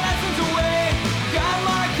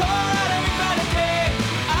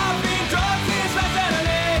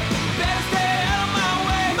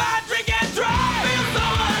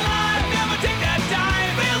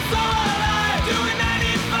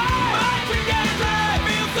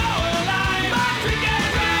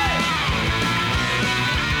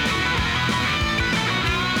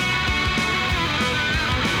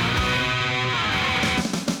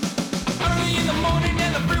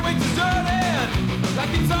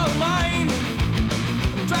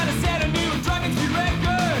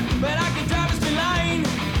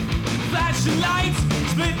flashing lights,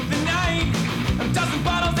 split the night. I'm tossing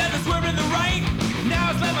bottles as I swerve to the right. Now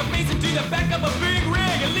I slam my face into the back of a big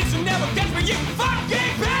rig. At least you'll never catch me, you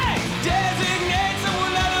fucking pig! Designate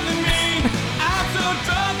someone other than me. I'm so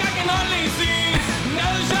drunk I can hardly see.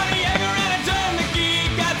 Another shot of Jaeger and I turn the key.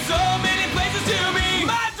 Got so many places to be.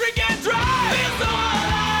 My drink and drive. Feel so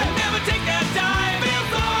alive. Never take that time. Feel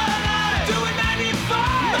so alive. Do it 95.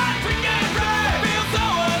 My drink and drive. Feel so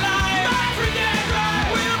alive. My drink and drive.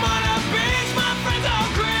 When I'm on a beach, my friends all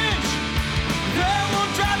cringe. They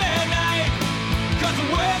won't drive at night. Cause I'm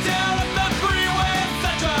way down up the freeway. It's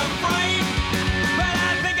such a fright. But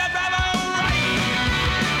I think I drive alright.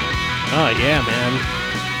 Oh yeah, man,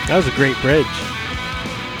 that was a great bridge.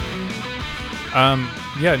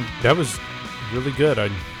 Yeah, that was really good. I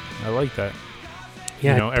like that.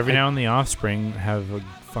 Yeah, You know, every now and the Offspring have a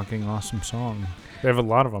fucking awesome song. They have a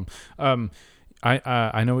lot of them.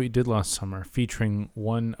 I Know What You Did Last Summer, featuring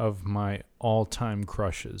one of my all-time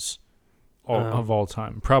crushes of all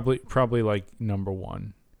time. Probably like number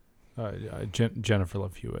one. Jennifer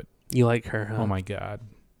Love Hewitt. You like her, huh? Oh my God.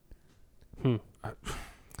 Hmm.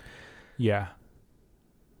 Yeah.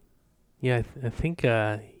 Yeah, I think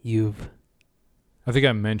you've I think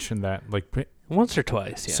I mentioned that like once or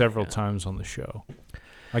twice, yeah, several yeah. times on the show.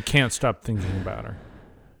 I can't stop thinking about her.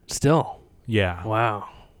 Still, Yeah. wow,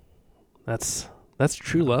 that's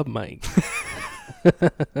true love, Mike.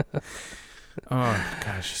 Oh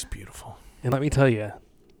gosh, she's beautiful. And let me tell you,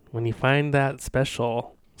 when you find that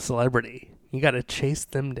special celebrity, you got to chase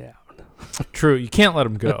them down. True. You can't let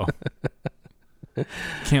him go.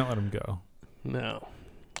 Can't let him go. No,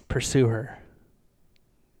 pursue her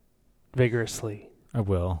vigorously, I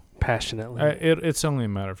will. passionately. It's only a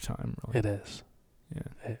matter of time, really. It is.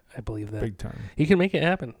 Yeah. I believe that. Big time. You can make it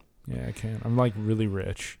happen. Yeah, I can. I'm like really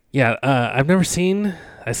rich. Yeah,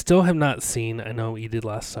 I still have not seen I Know What You Did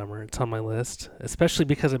Last Summer. It's on my list, especially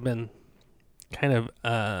because I've been kind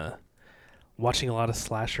of watching a lot of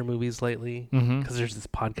slasher movies lately. Mm-hmm. Because there's this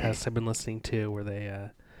podcast I've been listening to where they,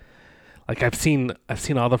 like I've seen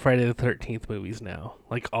all the Friday the 13th movies now,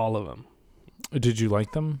 like all of them. Did you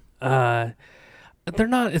like them? They're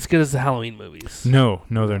not as good as the Halloween movies. No,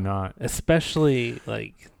 they're not. Especially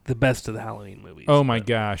like the best of the Halloween movies. Oh my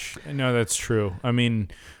gosh. No, that's true. I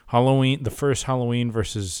mean, Halloween, the first Halloween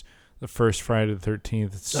versus the first Friday the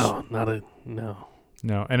 13th. It's, No.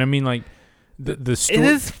 No. And I mean, like, the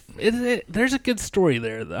story. There's a good story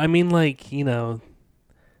there. I mean, like, you know,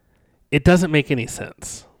 it doesn't make any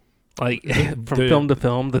sense. Like, from film to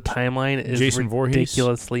film, the timeline is Jason Voorhees?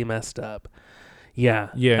 ridiculously messed up. Yeah.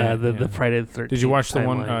 Yeah. The Friday the 13th. Did you watch the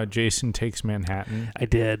timeline. one Jason Takes Manhattan? I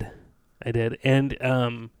did. And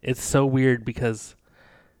it's so weird because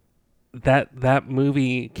that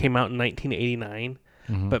movie came out in 1989,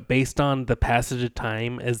 Mm-hmm. but based on the passage of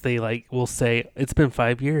time, as they like will say, it's been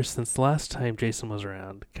 5 years since the last time Jason was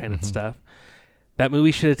around, kind of stuff. That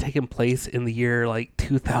movie should have taken place in the year like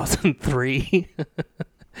 2003,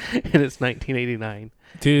 and it's 1989.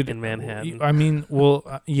 Dude, in Manhattan. I mean,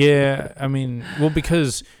 well, yeah. I mean, well,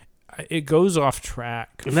 because it goes off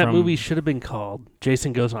track. And that movie should have been called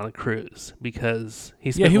Jason Goes on a Cruise because he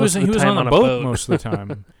was time on a boat most of the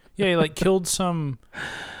time. Yeah, he like killed some.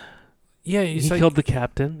 Yeah, he killed the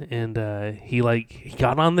captain, and he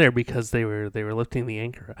got on there because they were lifting the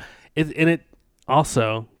anchor. It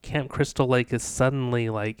also Camp Crystal Lake is suddenly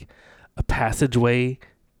like a passageway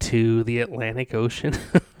to the Atlantic Ocean.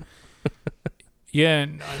 Yeah,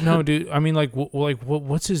 no, dude. I mean,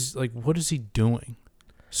 what's his what is he doing?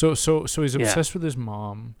 So he's obsessed with his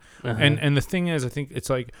mom, and the thing is, I think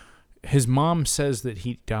it's like his mom says that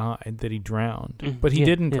he died, that he drowned, but he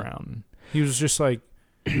didn't drown. He was just like,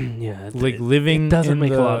 living. It doesn't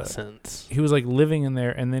make a lot of sense. He was like living in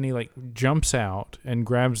there, and then he like jumps out and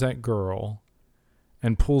grabs that girl,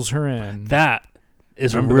 and pulls her in. That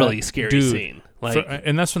is Remember a really that? scary Dude, scene. Like,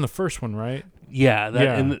 and that's from the first one, right? yeah.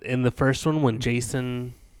 In the first one, when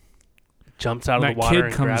Jason jumps out of That the water kid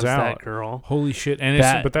and comes grabs out. that girl. Holy shit!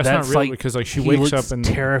 And but that's not real like, because like she he wakes looks up and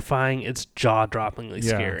terrifying. It's jaw-droppingly Yeah.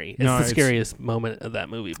 scary. It's No, the it's- scariest moment of that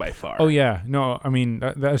movie by far. Oh yeah, no, I mean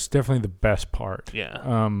that's definitely the best part. Yeah.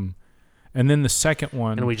 And then the second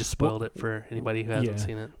one, And we just spoiled it for anybody who hasn't yeah.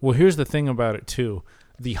 seen it. Well, here's the thing about it too: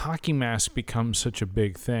 the hockey mask becomes such a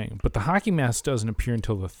big thing, but the hockey mask doesn't appear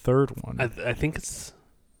until the third one. I think it's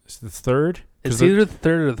the third. It's either the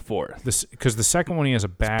third or the fourth. Because the second one he has a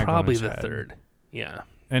bag. Probably on his the head. third. Yeah.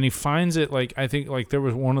 And he finds it I think there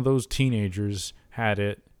was one of those teenagers had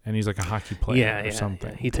it, and he's like a hockey player or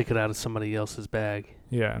something. Yeah. He took it out of somebody else's bag.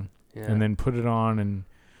 Yeah. Yeah. And then put it on, and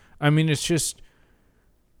I mean it's just.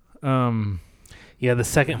 Yeah, the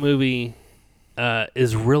second movie,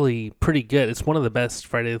 is really pretty good. It's one of the best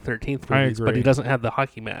Friday the 13th I movies, but agree. he doesn't have the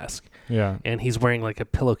hockey mask, Yeah. and he's wearing like a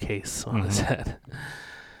pillowcase on his head.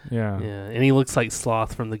 Yeah. Yeah, and he looks like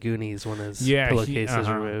Sloth from the Goonies when his pillowcase is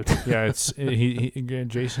removed. Yeah, it's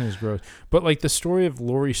Jason is gross. But like the story of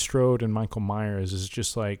Laurie Strode and Michael Myers is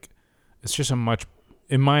just like, it's just a much,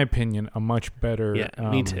 in my opinion, a much better. Yeah,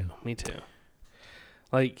 me too.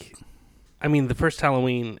 Like, I mean, the first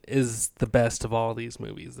Halloween is the best of all these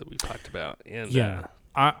movies that we've talked about. And Yeah.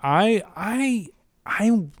 I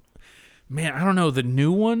man, I don't know, the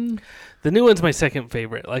new one. the new one's my second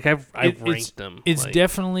favorite. Like I've It's- ranked them. It's like,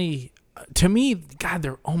 definitely, to me, God,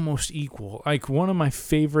 they're almost equal. Like one of my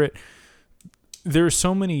favorite. There are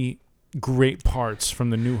so many great parts from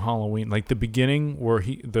the new Halloween, like the beginning where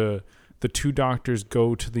the two doctors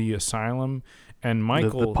go to the asylum, and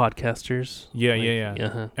Michael, the podcasters. yeah, like, yeah,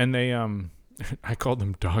 uh-huh. and they I called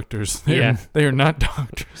them doctors. Yeah. They are not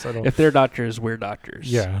doctors. I don't. If they're doctors, we're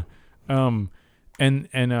doctors. Yeah.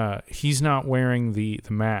 And he's not wearing the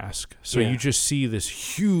mask. So Yeah. you just see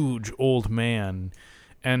this huge old man,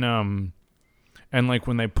 and like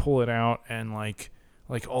when they pull it out, and like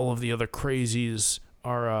all of the other crazies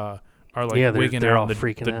are like Yeah, they're wigging all out,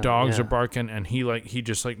 freaking the out, dogs yeah. are barking, and he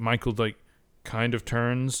just like Michael like kind of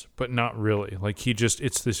turns, but not really. Like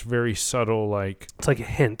it's this very subtle like. It's like a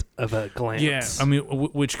hint of a glance. Yeah, I mean,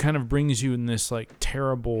 which kind of brings you in this like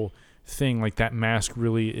terrible thing, like that mask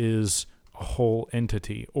really is a whole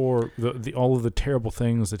entity, or the all of the terrible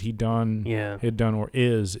things that had done or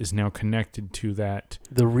is now connected to that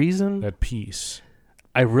The reason piece.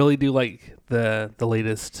 I really do like the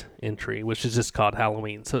latest entry, which is just called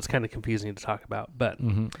Halloween, so it's kind of confusing to talk about, but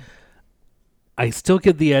Mm-hmm. I still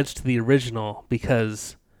give the edge to the original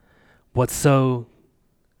because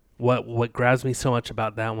what grabs me so much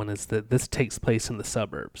about that one is that this takes place in the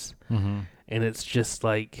suburbs, Mm-hmm. and it's just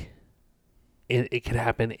like it could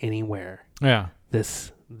happen anywhere. Yeah,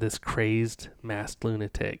 This crazed masked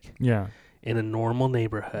lunatic yeah. in a normal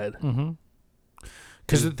neighborhood. Mm-hmm.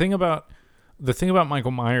 Because the thing about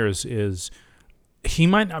Michael Myers is he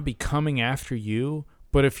might not be coming after you,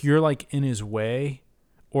 but if you're like in his way,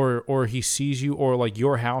 or he sees you, or like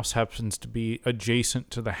your house happens to be adjacent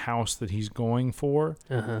to the house that he's going for,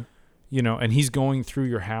 Uh-huh. and he's going through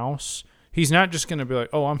your house, he's not just gonna be like,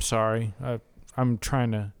 "Oh, I'm sorry, I'm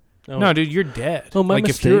trying to." Oh. No, dude, you're dead. Oh, my like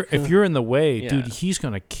mistake. if you're in the way, Yeah. dude, he's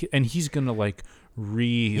gonna and he's gonna like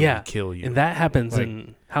really kill you. And that happens Like-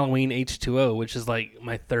 in Halloween H2O, which is like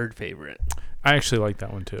my third favorite. I actually like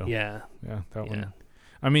that one too. Yeah. Yeah, that Yeah. one.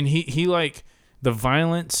 I mean, he like the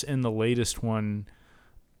violence in the latest one.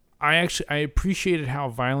 I appreciated how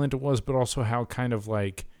violent it was, but also how kind of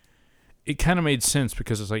like it kind of made sense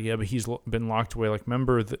because it's like, yeah, but he's been locked away. Like,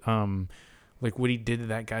 remember like what he did to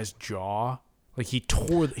that guy's jaw? Like he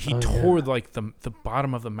tore like the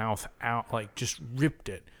bottom of the mouth out, like just ripped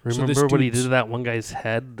it. Remember so this what he did dude's- to that one guy's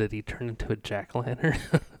head that he turned into a jack-o'-lantern?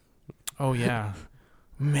 Oh yeah,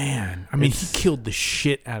 man. I mean, he It's killed the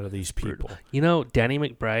shit out of these people. You know, Danny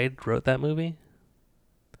McBride wrote that movie?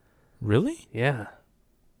 Really? Yeah.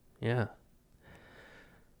 Yeah.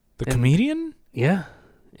 The And- comedian? Yeah.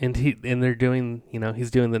 And they're doing, he's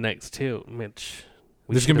doing the next two, which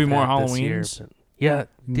we There's gonna be should more have had this year, Halloweens? but- yeah,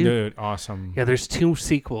 dude. Dude, awesome. Yeah, there's 2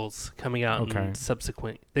 sequels coming out Okay. in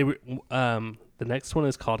subsequent. They were the next one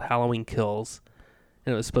is called Halloween Kills,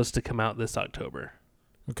 and it was supposed to come out this October,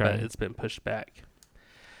 but Okay. it's been pushed back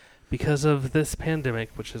because of this pandemic,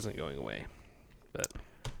 which isn't going away. But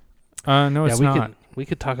No, it's we not. we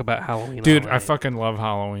could talk about Halloween, Dude, all I night. fucking love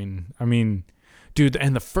Halloween. I mean, dude,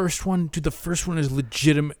 and the first one is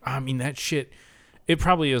legitimate. I mean, that shit, it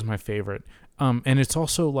probably is my favorite. And it's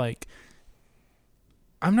also like,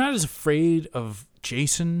 I'm not as afraid of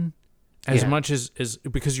Jason as Yeah. much as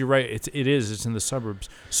because you're right. It's in the suburbs.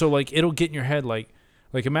 So like, it'll get in your head. Like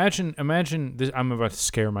imagine this. I'm about to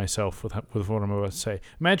scare myself with what I'm about to say.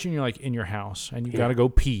 Imagine you're like in your house and you Yeah. got to go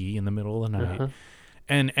pee in the middle of the night. Uh-huh.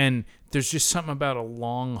 And there's just something about a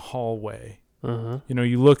long hallway. Uh-huh.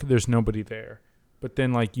 You look, there's nobody there. But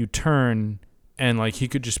then, like, you turn, and, like, he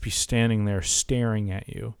could just be standing there staring at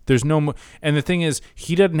you. There's no and the thing is,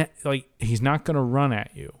 he doesn't, he's not going to run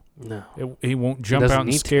at you. No, He won't jump doesn't out and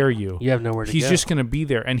need scare you. you have nowhere to He's go. just going to be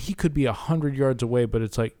there. And he could be 100 yards away, but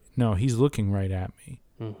it's like, no, he's looking right at me.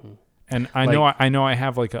 Mm-hmm. And I know I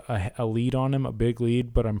have, like, a lead on him, a big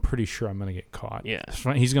lead, but I'm pretty sure I'm going to get caught. Yeah.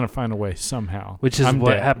 He's going to find a way somehow. Which is I'm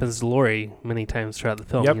what dead. happens to Laurie many times throughout the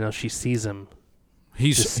film. Yep. She sees him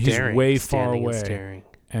He's just staring, way far standing and away. staring.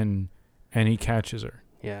 And he catches her.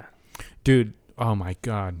 Yeah. Dude, oh my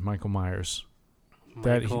God, Michael Myers.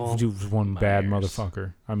 That Michael he was one bad Myers.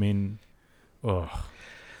 motherfucker. I mean, ugh.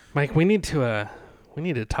 Mike, we need to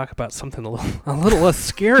talk about something a little less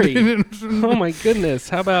scary. Oh my goodness!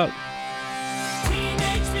 How about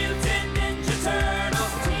Teenage Mutant Ninja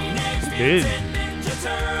Turtles. Teenage Dude. Mutant Ninja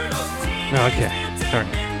Turtles. Oh, okay. All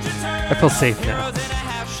right. I feel safe now. Heroes in a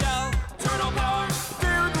half shell. Turtle power.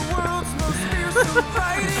 They're the world's most fearsome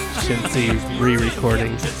fighting Shinzi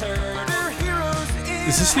re-recording. Ninja Turtles. They're heroes in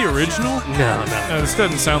Is this the original? No. This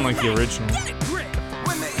doesn't sound like the original.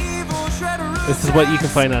 when the evil shredder This is what you can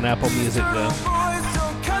find on Apple Music, though. boys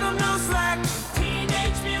don't cut 'em no slack.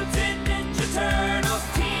 Teenage Mutant Ninja Turtles.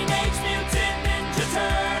 Teenage Mutant Ninja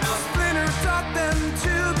Turtles. Splinter taught them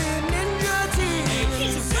to be ninja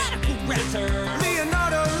He's teens. a radical rapper.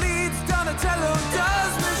 Leonardo leads, Donatello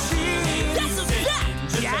does machines. That's a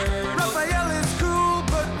fact. Raphael is cool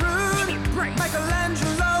but rude.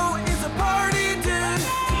 Michelangelo is a party dude.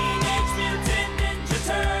 Teenage Mutant Ninja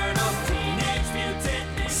Turtles. Teenage Mutant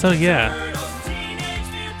Ninja So yeah, Turtles. Teenage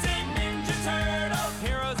Mutant Ninja Turtles.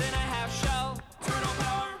 Heroes in a half shell. Turtle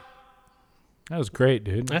power. That was great,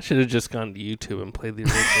 dude. I should have just gone to YouTube and played the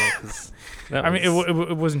original because I mean,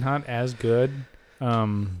 it was not as good.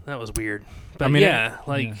 that was weird. But I mean, yeah,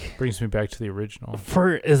 brings me back to the original.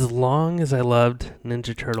 for as long as I loved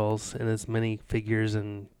Ninja Turtles and as many figures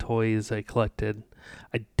and toys I collected,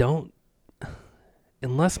 I don't,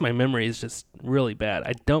 unless my memory is just really bad,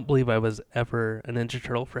 I don't believe I was ever a Ninja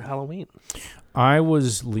Turtle for Halloween. I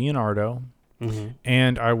was Leonardo Mm-hmm.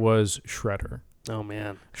 and I was Shredder. Oh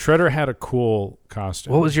man, Shredder had a cool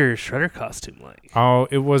costume. what was your Shredder costume like? Oh,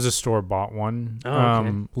 it was a store-bought one. Oh,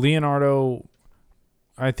 okay. Leonardo,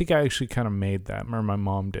 I think I actually kind of made that, or my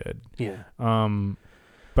mom did. Yeah.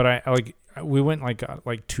 But we went got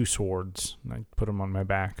two swords, and I put them on my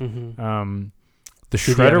back. Mm-hmm. The Did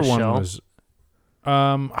you have Shredder a one shell? was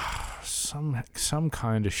some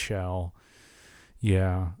kind of shell.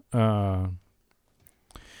 Yeah.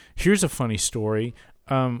 Here's a funny story.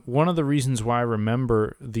 One of the reasons why I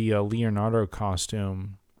remember the Leonardo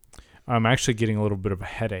costume, I'm actually getting a little bit of a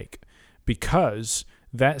headache because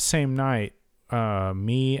that same night,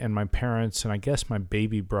 me and my parents and I guess my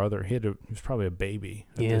baby brother, he was probably a baby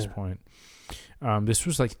at this point. This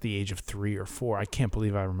was like the age of 3 or 4. I can't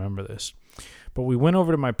believe I remember this. But we went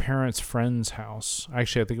over to my parents' friend's house.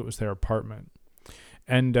 Actually, I think it was their apartment.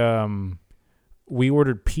 And we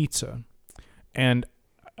ordered pizza. And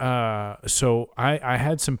so I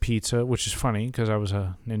had some pizza, which is funny because I was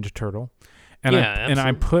a Ninja Turtle. And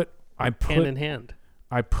I put hand in hand.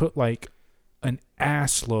 I put like an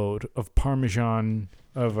ass load of Parmesan,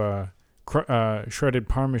 of shredded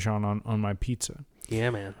Parmesan on my pizza. Yeah,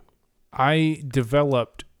 man. I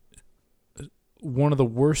developed one of the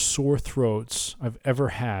worst sore throats I've ever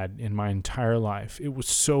had in my entire life. It was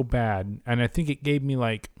so bad. And I think it gave me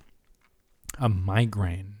like a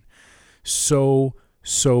migraine. So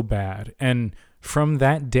bad. And from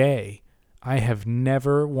that day, I have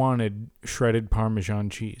never wanted shredded Parmesan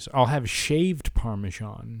cheese. I'll have shaved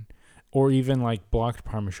Parmesan or even like blocked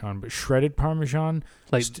Parmesan, but shredded Parmesan,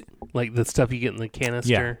 Like the stuff you get in the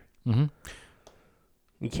canister. Yeah. Mm-hmm.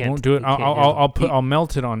 You can't. Won't do it. you can't I'll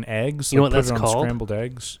melt it on eggs. You know I'll what put that's it on called? scrambled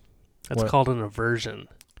eggs. That's What? called an aversion.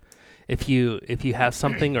 If you have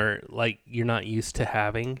something or like you're not used to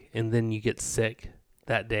having, and then you get sick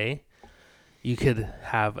that day, you could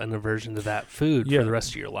have an aversion to that food Yeah. for the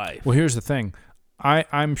rest of your life. Well, here's the thing.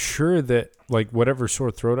 I'm sure that like whatever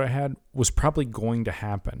sore throat I had was probably going to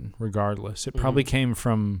happen regardless. It probably came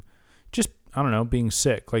from just, I don't know, being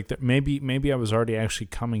sick. Like that maybe I was already actually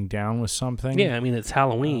coming down with something. Yeah, I mean it's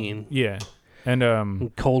Halloween, Yeah. And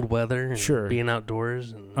and cold weather, and Sure. being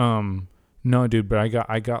outdoors, and no, dude, but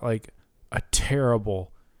I got like a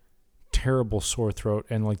terrible sore throat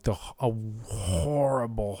and like a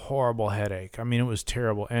horrible headache. I mean, it was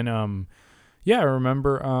terrible. And yeah, I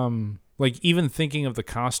remember like even thinking of the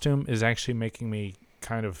costume is actually making me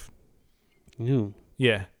kind of Ooh.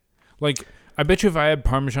 yeah. Like I bet you if I had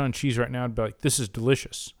Parmesan cheese right now, I'd be like, this is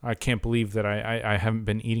delicious. I can't believe that I haven't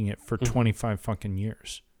been eating it for 25 fucking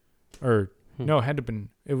years. Or no, it had to been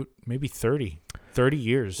maybe 30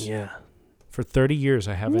 years. Yeah, For 30 years,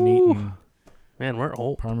 I haven't eaten man, we're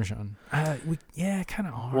old. Parmesan. Yeah, kind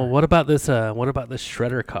of are. Well, what about this? What about this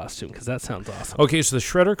Shredder costume? Because that sounds awesome. Okay, so the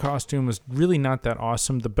Shredder costume was really not that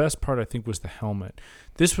awesome. The best part, I think, was the helmet.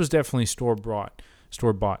 This was definitely store-bought.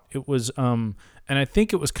 It was, and I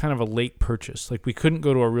think it was kind of a late purchase. Like, we couldn't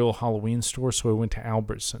go to a real Halloween store, so we went to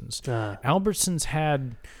Albertsons.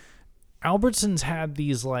 Albertsons had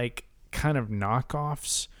these, like, kind of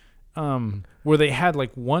knockoffs, where they had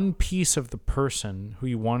like one piece of the person who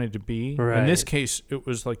you wanted to be. Right. In this case, it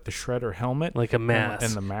was like the Shredder helmet, Like a mask.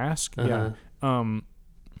 and the mask. Uh-huh. Yeah.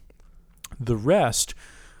 The rest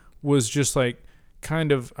was just like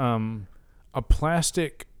kind of a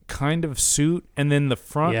plastic kind of suit, and then the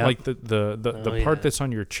front, Yep. like the part that's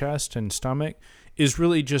on your chest and stomach, is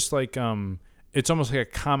really just like it's almost like a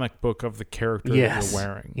comic book of the character that Yes. you're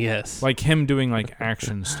wearing. Yes. Like him doing like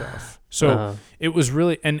action stuff. So Uh-huh. it was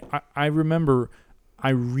really, and I remember I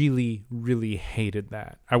really, really hated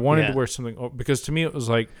that. I wanted Yeah. to wear something because to me it was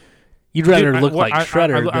like, You'd rather dude, look like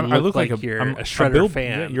Shredder than I look like a, you're I'm a Shredder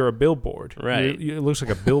fan. Yeah, you're a billboard. Right. It looks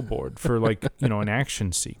like a billboard for like, an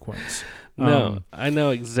action sequence. No, I know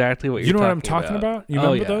exactly what you're You know talking what I'm talking about? You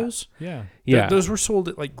Oh, remember yeah. those? Yeah. Yeah. Those were sold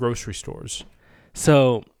at like grocery stores.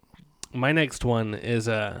 So, my next one is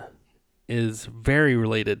very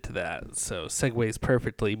related to that. So segues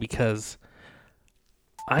perfectly because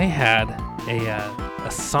I had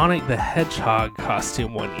a Sonic the Hedgehog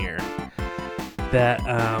costume one year that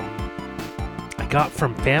I got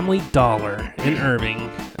from Family Dollar in Irving.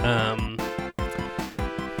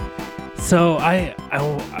 So I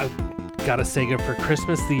got a Sega for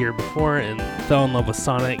Christmas the year before and fell in love with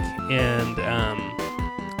Sonic, and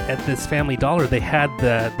at this Family Dollar they had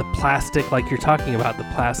the plastic, like you're talking about, the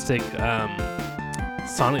plastic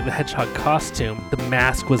Sonic the Hedgehog costume. The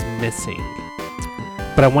mask was missing,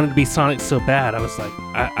 but I wanted to be Sonic so bad. I was like,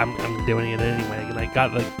 I'm doing it anyway, and I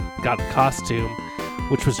got the costume,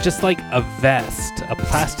 which was just like a vest, a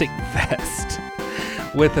plastic vest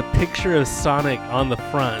with a picture of Sonic on the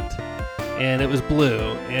front, and it was blue,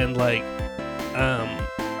 and like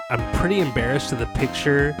I'm pretty embarrassed of the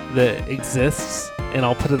picture that exists, and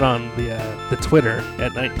I'll put it on the Twitter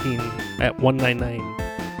at 199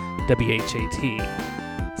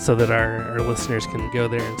 WHAT so that our listeners can go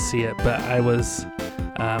there and see it. But I was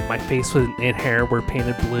my face and hair were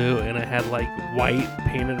painted blue, and I had like white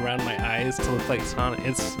painted around my eyes to look like Sonic.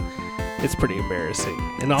 It's pretty embarrassing.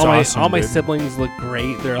 And all my dude. siblings look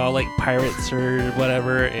great. They're all like pirates or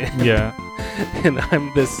whatever. And, Yeah. and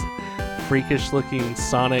I'm this freakish looking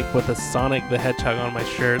Sonic with a Sonic the Hedgehog on my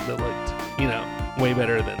shirt that looked, way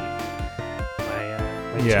better than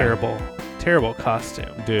my Yeah. terrible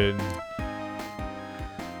costume. Dude.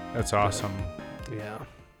 That's awesome. Yeah.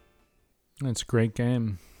 It's a great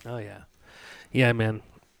game. Oh yeah. Yeah, man.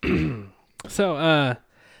 So,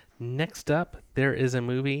 next up, there is a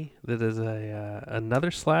movie that is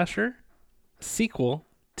another slasher, sequel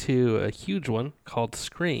to a huge one called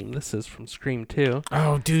Scream. This is from Scream 2.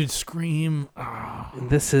 Oh, dude, Scream. Oh. And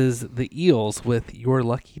this is The Eels with Your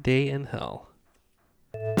Lucky Day in Hell.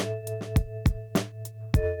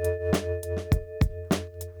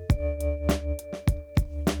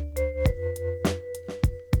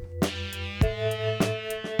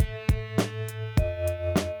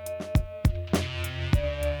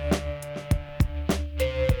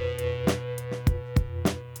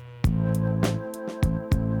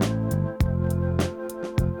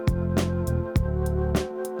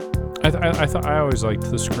 I always liked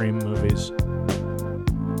the Scream movies.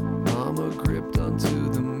 Mama gripped onto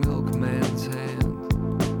the milkman's hand,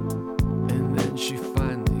 and then she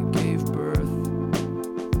finally gave birth.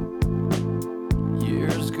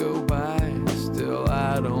 Years go by, still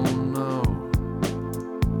I don't know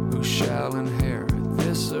who shall inherit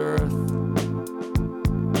this earth.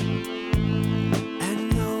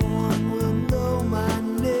 And no one will know my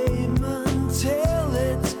name until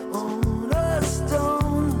it's on a stone.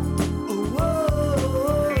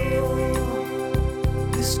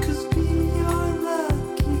 This could be your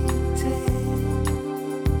lucky day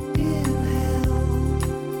in hell.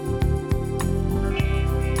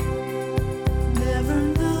 Never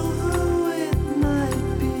know who it might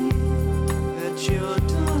be at your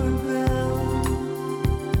doorbell.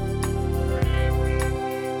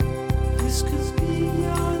 This could be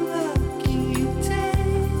your lucky day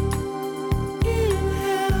in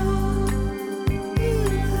hell.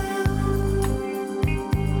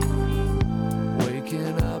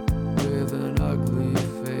 Waking up with an ugly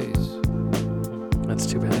face, That's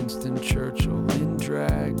too bad. Winston Churchill in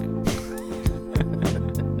drag,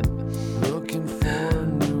 looking for a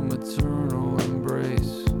new maternal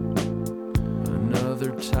embrace,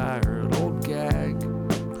 another tired old gag.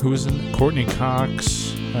 Who was in it? Courtney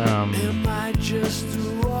Cox, Am I just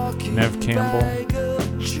a walking Nev Campbell. bag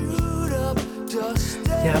of chewed up dust?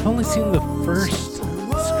 Yeah, I've only seen the first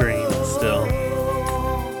Scream still.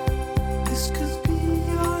 This could be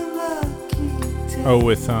your lucky day oh,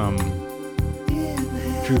 with in hell.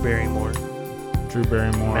 Drew Barrymore, Drew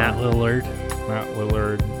Barrymore, Matt Lillard. Matt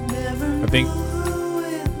Lillard. Never I think know who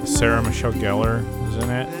it Sarah Michelle Gellar is in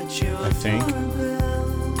it. at your I think. doorbell.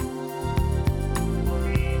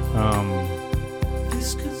 Um,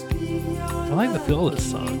 This could be your I like the feel of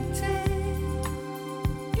this song. lucky day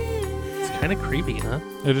in It's Kind of creepy, huh?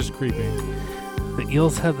 It is creepy. The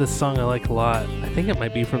Eels have this song I like a lot. I think it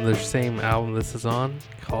might be from their same album this is on,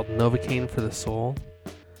 called Novocaine for the Soul.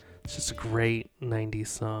 It's just a great 90s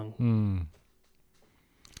song.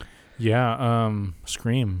 Yeah,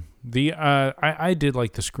 Scream. I did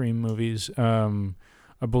like the Scream movies.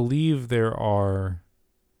 I believe there are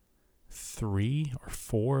 3 or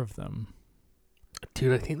 4 of them.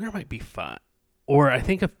 Dude, I think there might be 5. Or I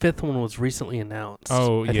think a 5th one was recently announced.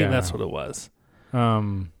 Oh, I yeah. think that's what it was.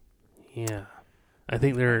 Yeah. I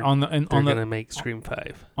think they're going to make Scream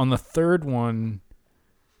 5. On the 3rd one...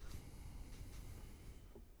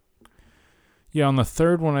 Yeah, on the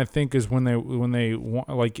 3rd one, I think is when they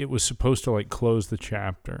like it was supposed to like close the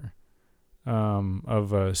chapter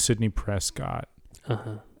of Sidney Prescott,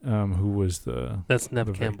 who was that's Neve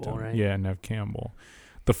the Campbell, victim. right? Yeah, Neve Campbell.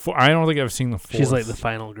 I don't think I've seen the 4th. She's like the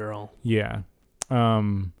final girl. Yeah,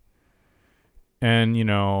 and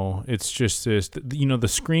it's just this. The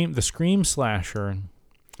Scream slasher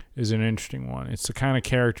is an interesting one. It's the kind of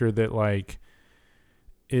character that like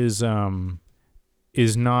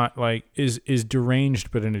is not like is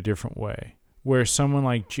deranged, but in a different way. Where someone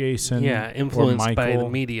like Jason, influenced or Michael, by the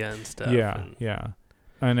media and stuff.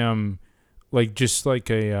 And like just like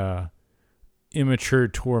a immature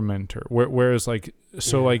tormentor. Whereas like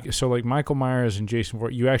Michael Myers and Jason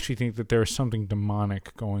Voorhees, you actually think that there's something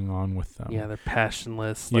demonic going on with them. Yeah, they're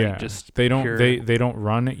passionless. Just they don't pure. they don't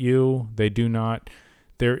run at you. They do not.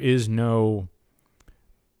 There is no.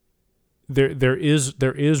 There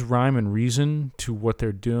is rhyme and reason to what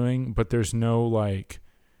they're doing, but there's no like.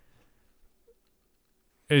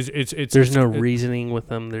 There's no reasoning with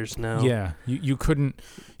them. There's no. Yeah, you couldn't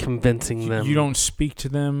convincing them. You don't speak to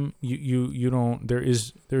them. You don't. There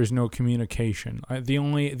is no communication. The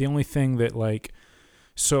only thing that like,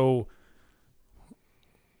 so.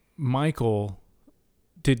 Michael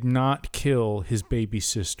did not kill his baby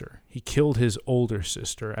sister. He killed his older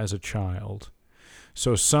sister as a child.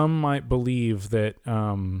 So some might believe that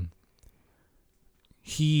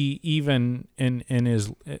he, even in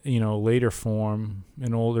his later form,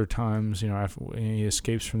 in older times, after he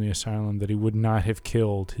escapes from the asylum, that he would not have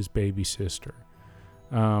killed his baby sister.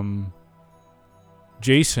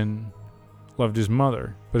 Jason loved his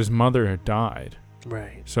mother, but his mother had died.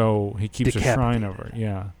 Right. So he keeps a shrine of her.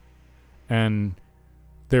 Yeah. And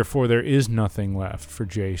therefore there is nothing left for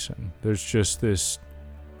Jason. There's just this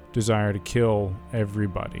desire to kill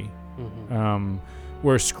everybody.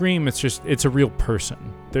 Where Scream, it's a real person.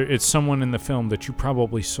 It's someone in the film that you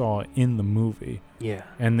probably saw in the movie. Yeah.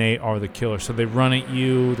 And they are the killer. So they run at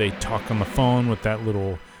you. They talk on the phone with that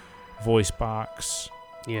little voice box.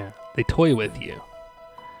 Yeah. They toy with you.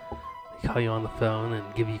 They call you on the phone and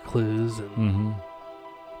give you clues. And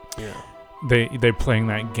yeah. They're playing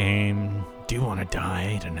that game. Do you want to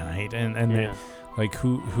die tonight? And they, like,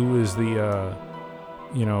 who is the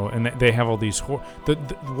and they have all these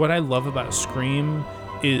what I love about Scream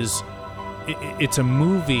is it's a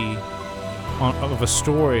movie of a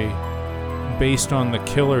story based on the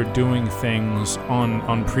killer doing things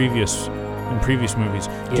in previous movies.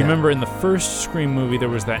 Do you remember in the first Scream movie there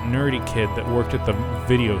was that nerdy kid that worked at the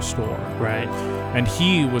video store? Right. And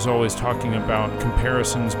he was always talking about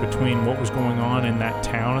comparisons between what was going on in that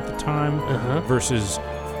town at the time versus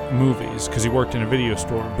movies, because he worked in a video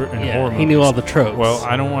store in horror movies. He knew all the tropes. Well,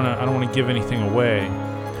 I don't want to give anything away,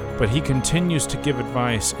 but he continues to give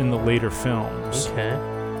advice in the later films. Okay.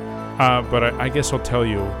 But I guess I'll tell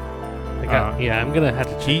you. I'm gonna have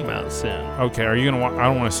to check him out soon. Okay. Are you gonna watch? I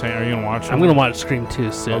don't want to say. Are you gonna watch it? I'm gonna watch Scream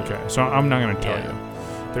 2 soon. Okay. So I'm not gonna tell you.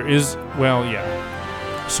 There is. Well,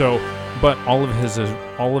 yeah. So, but all of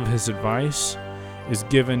his advice is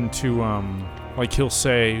given to like he'll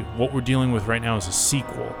say, what we're dealing with right now is a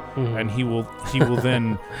sequel, and he will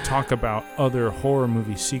then talk about other horror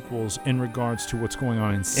movie sequels in regards to what's going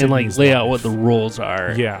on in Sydney's and like lay out life. what the rules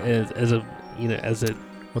are. Yeah. as it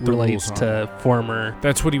what the relates rules to former.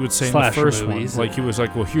 That's what he would say in the first one. movies. Like he was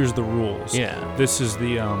like, well, here's the rules. Yeah. This is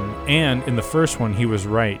the and in the first one he was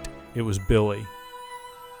right. It was Billy.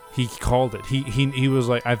 He called it. He was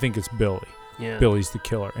like, I think it's Billy. Yeah. Billy's the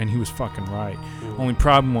killer, and he was fucking right. Only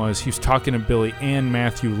problem was he was talking to Billy and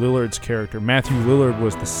Matthew Lillard's character. Matthew Lillard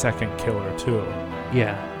was the second killer too.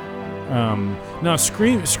 Yeah. No,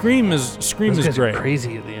 Scream is great.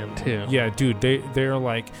 Crazy at the end too. Yeah, dude, they're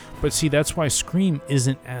like, but see, that's why Scream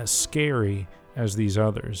isn't as scary as these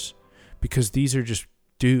others, because these are just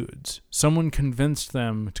dudes. Someone convinced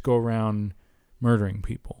them to go around murdering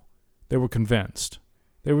people. They were convinced.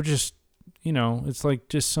 They were just, it's like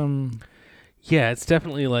just some. Yeah, it's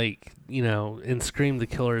definitely like, in Scream, the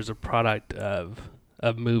killer is a product of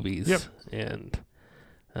movies. Yep. And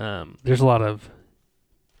There's a lot of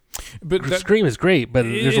But that, Scream is great, but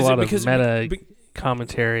there's a lot of because- meta be-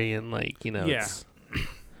 commentary and Yeah.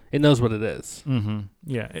 it knows what it is. Mm-hmm.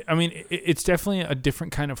 Yeah, I mean, it's definitely a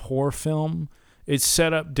different kind of horror film. It's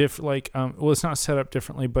set up different, well, it's not set up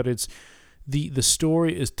differently, but it's the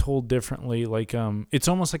story is told differently. It's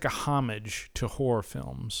almost like a homage to horror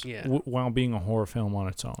films, Yeah. while being a horror film on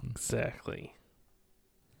its own. Exactly.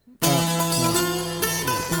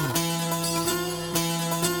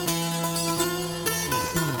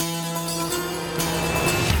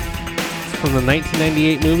 From the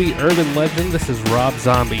 1998 movie Urban Legend, this is Rob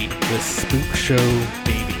Zombie with Spook Show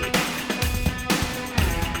Baby.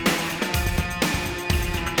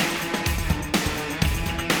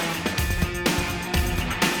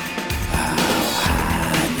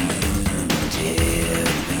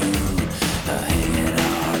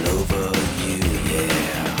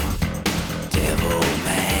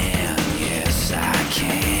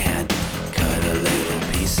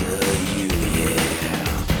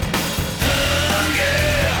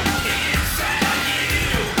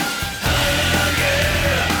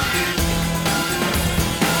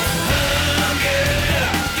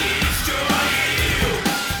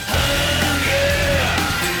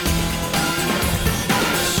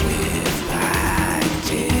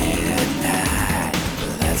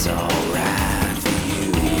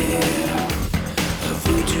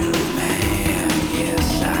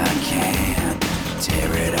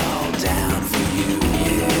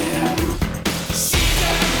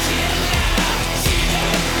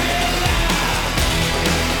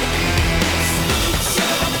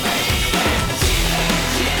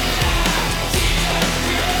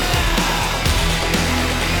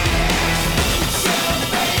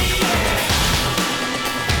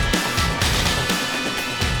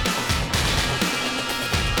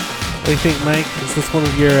 What do you think, Mike? Is this one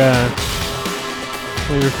of your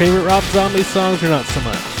favorite Rob Zombie songs, or not so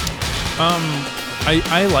much?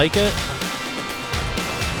 I like it.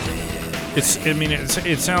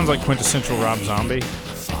 It sounds like quintessential Rob Zombie,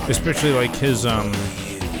 especially like his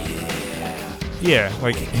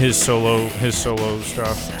like his solo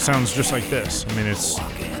stuff sounds just like this. I mean, it's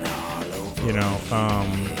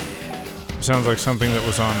sounds like something that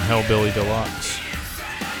was on Hellbilly Deluxe.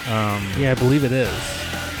 Yeah, I believe it is.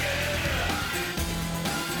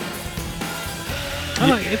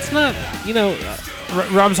 It's not,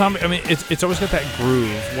 Rob Zombie. I mean, it's always got that groove.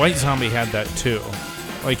 White Zombie had that too.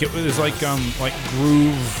 Like it was like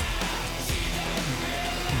groove.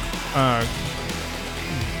 I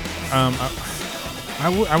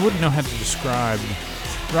wouldn't know how to describe.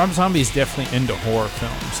 Rob Zombie's definitely into horror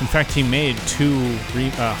films. In fact, he made 2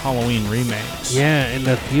 Halloween remakes. Yeah, and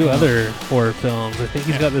a few other horror films. I think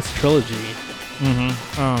he's got this trilogy.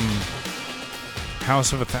 Mm-hmm.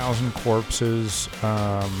 House of a Thousand Corpses.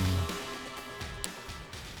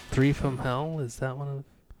 3 from Hell, is that one of?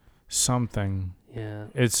 Something. Yeah.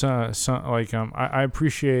 It's I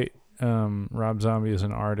appreciate Rob Zombie as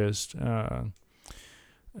an artist. I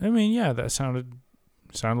mean, yeah, that sounded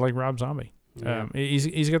like Rob Zombie. Yeah.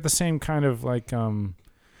 He's got the same kind of like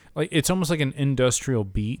it's almost like an industrial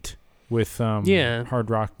beat with hard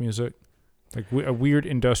rock music, like a weird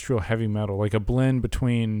industrial heavy metal, like a blend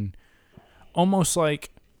between almost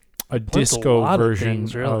like a disco version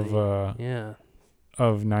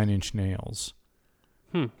of Nine Inch Nails.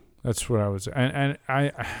 That's what I was, and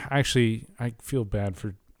I actually feel bad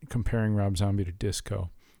for comparing Rob Zombie to disco,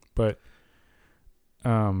 but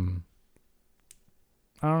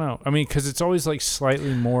I don't know. I mean, because it's always like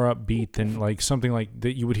slightly more upbeat than like something like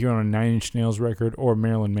that you would hear on a Nine Inch Nails record or a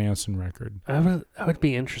Marilyn Manson record. I would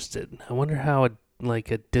be interested. I wonder how a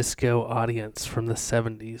disco audience from the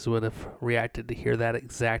 70s would have reacted to hear that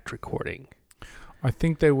exact recording. I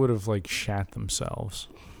think they would have like shat themselves.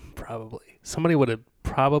 Probably. Somebody would have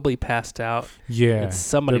probably passed out. Yeah. And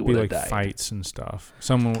somebody there'd be would like have died. Fights and stuff.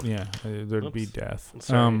 There'd be death.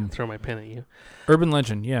 Sorry, throw my pen at you. Urban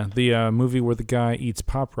Legend, yeah. The movie where the guy eats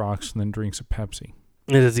Pop Rocks and then drinks a Pepsi.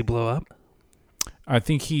 And does he blow up? I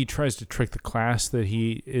think he tries to trick the class that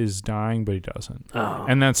he is dying, but he doesn't. Oh.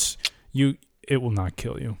 And that's it will not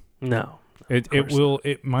kill you. No.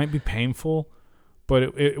 It might be painful, but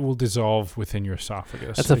it will dissolve within your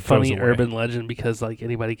esophagus. That's a It funny goes away. urban legend because like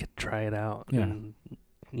anybody could try it out. Yeah. And,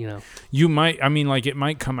 You might, I mean, like it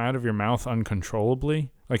might come out of your mouth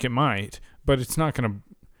uncontrollably. Like it might, but it's not going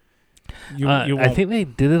to. I think they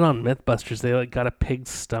did it on Mythbusters. They like got a pig's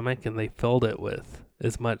stomach and they filled it with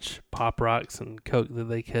as much Pop Rocks and Coke that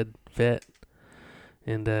they could fit,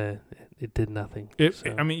 and it did nothing.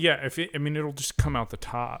 I mean, yeah. It'll just come out the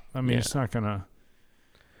top. I mean, it's not gonna.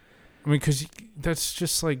 I mean, because that's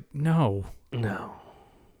just like no.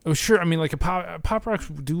 Oh, sure. I mean, like Pop Rocks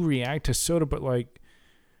do react to soda, but like,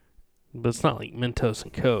 But it's not like Mentos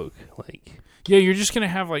and Coke. Like, yeah, you're just gonna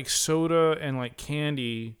have like soda and like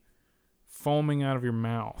candy foaming out of your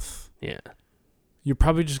mouth. yeah. You're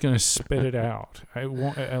probably just gonna spit it out. I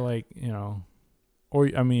won't. I like,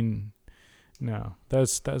 or I mean, no.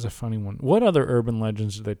 That's a funny one. What other urban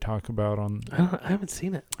legends do they talk about on? I haven't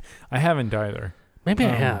seen it. I haven't either. Maybe I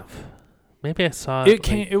have. Maybe I saw It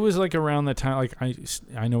came. It was like around the time. Like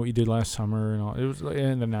I know what you did last summer and all. It was like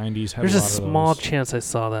in the 90s. There's a small chance I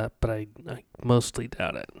saw that, but I mostly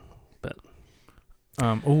doubt it. But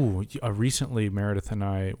recently Meredith and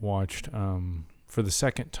I watched for the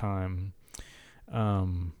second time,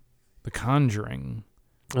 The Conjuring,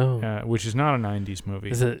 which is not a 90s movie.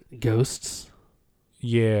 Is it ghosts?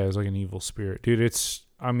 Yeah, it's like an evil spirit, dude. It's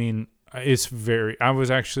very.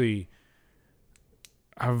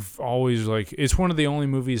 I've always like. It's one of the only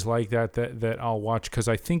movies like that I'll watch because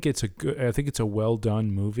I think it's a well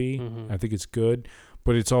done movie. Mm-hmm. I think it's good,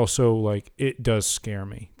 but it's also like it does scare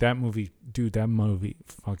me. That movie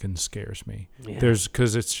fucking scares me. Yeah.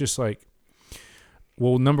 Because it's just like,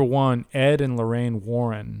 well, number one, Ed and Lorraine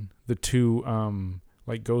Warren, the two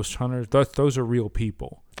like ghost hunters. Those are real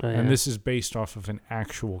people, and this is based off of an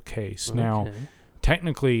actual case. Okay. Now,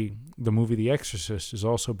 technically, the movie The Exorcist is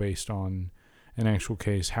also based on an actual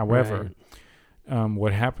case. However,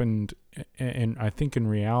 what happened, and I think in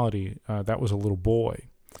reality, that was a little boy,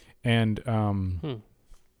 and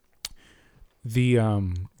the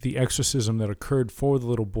exorcism that occurred for the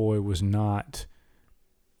little boy was not,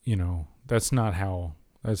 that's not how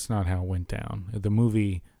it went down. The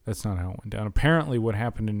movie, that's not how it went down. Apparently, what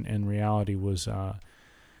happened in reality was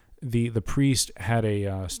the priest had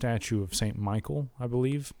a statue of Saint Michael,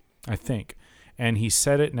 I think. And he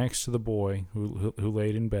set it next to the boy who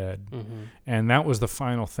laid in bed, and that was the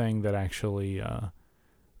final thing that actually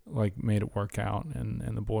made it work out,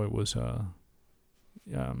 and the boy was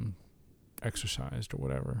exorcised or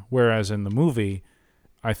whatever. Whereas in the movie,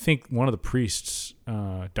 I think one of the priests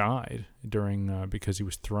died during because he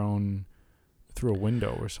was thrown through a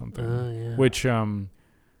window or something. Which man,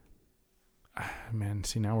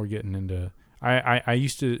 see, now we're getting into. I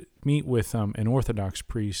used to meet with an Orthodox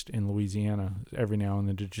priest in Louisiana every now and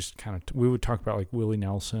then to just kind of we would talk about like Willie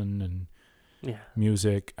Nelson and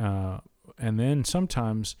music, and then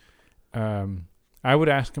sometimes I would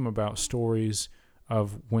ask him about stories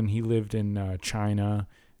of when he lived in China,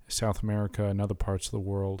 South America, and other parts of the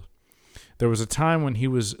world. There was a time when he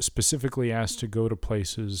was specifically asked to go to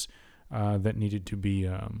places that needed to be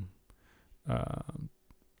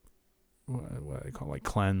what they call like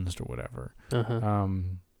cleansed or whatever.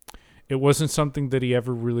 It wasn't something that he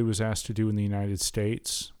ever really was asked to do in the United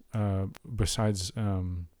States. Besides,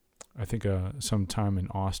 I think some time in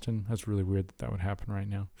Austin. That's really weird that would happen right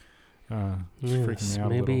now. It's freaking me out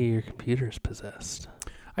maybe a little. your computer's possessed.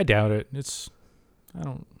 I doubt it.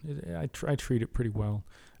 I treat it pretty well.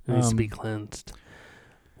 It needs to be cleansed.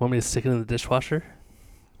 Want me to stick it in the dishwasher?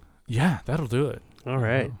 Yeah, that'll do it. All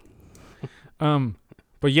right.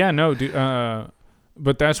 But yeah, no, dude.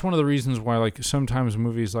 But that's one of the reasons why, like, sometimes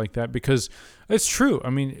movies like that, because it's true. I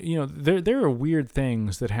mean, there are weird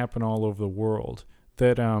things that happen all over the world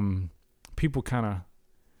that people kind of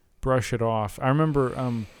brush it off. I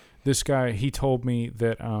remember this guy. He told me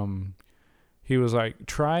that he was like,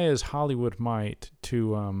 try as Hollywood might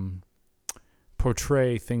to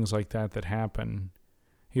portray things like that happen.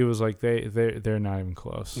 He was like, they're not even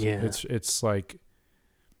close. Yeah, it's like.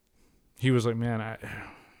 He was like, man,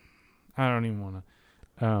 I don't even want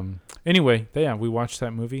to. Anyway, we watched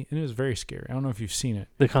that movie, and it was very scary. I don't know if you've seen it.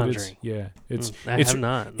 The Conjuring. I have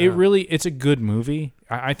not. No. It's a good movie.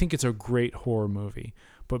 I think it's a great horror movie.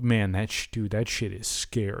 But man, that shit is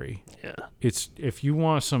scary. Yeah. It's if you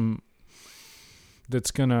want some.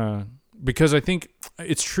 That's gonna because I think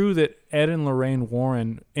it's true that Ed and Lorraine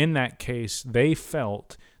Warren in that case they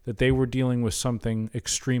felt that they were dealing with something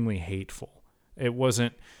extremely hateful. It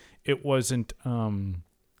wasn't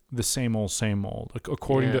the same old.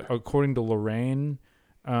 According to Lorraine,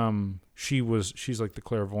 she's like the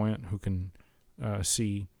clairvoyant who can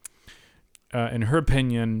see. In her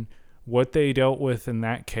opinion, what they dealt with in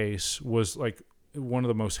that case was like one of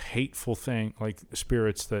the most hateful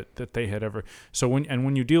spirits that they had ever. So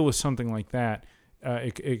when you deal with something like that,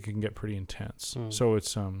 it can get pretty intense. So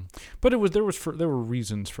it's but there were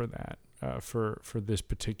reasons for that. For this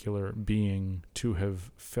particular being to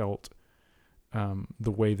have felt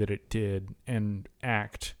the way that it did and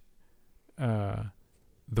act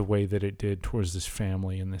the way that it did towards this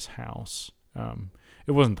family in this house.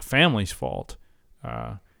 It wasn't the family's fault.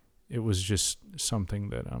 it was just something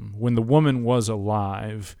that when the woman was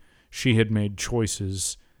alive, she had made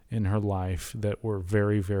choices in her life that were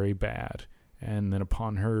very, very bad. And then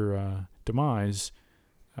upon her demise,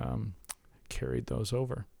 carried those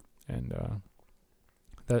over. And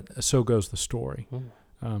so goes the story.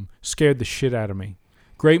 Scared the shit out of me.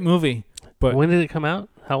 Great movie. But when did it come out?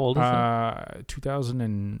 How old is it?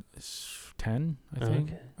 2010, I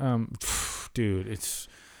think. Okay. Dude, it's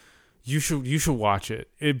you should watch it.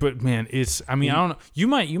 But man, it's I don't know. You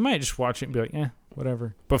might just watch it and be like,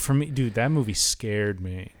 whatever. But for me, dude, that movie scared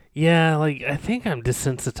me. Yeah, like I think I'm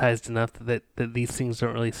desensitized enough that these things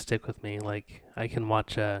don't really stick with me. Like I can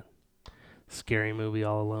watch a scary movie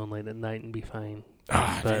all alone late at night and be fine.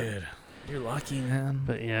 Dude, you're lucky, man.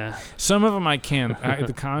 But yeah, some of them I can.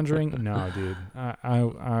 The Conjuring, no, dude.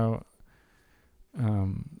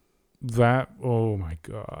 That oh my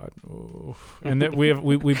god, and that we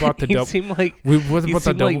bought the you double. seem like we you bought the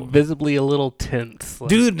seem double. like visibly a little tense, like,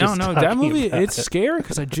 Dude, just no, that talking movie about it's it. scary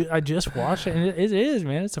because I just watched it and it is,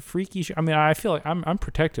 man. It's a freaky show. I mean, I feel like I'm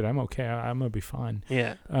protected. I'm okay. I'm gonna be fine.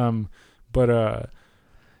 Yeah. But No,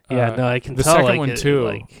 I can the tell. second like, one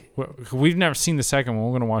too. We've never seen the second one.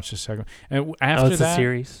 We're gonna watch the second one. And after it's that, a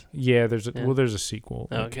series. Yeah, there's a sequel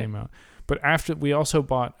that came out. But after we also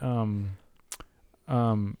bought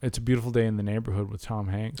It's a Beautiful Day in the Neighborhood with Tom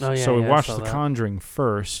Hanks. Oh, yeah, so we I watched saw The that. Conjuring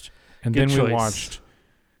first, and Good then choice. we watched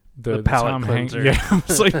the palate Tom Hanks. cleanser. Yeah, I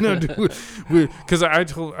was like, no, dude, because I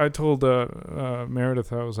told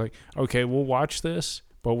Meredith, I was like, okay, we'll watch this,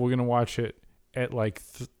 but we're gonna watch it at like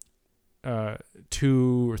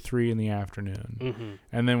 2 or 3 in the afternoon, Mm-hmm.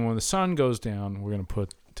 and then when the sun goes down, we're gonna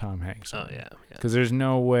put Tom Hanks on. Oh yeah. Because there's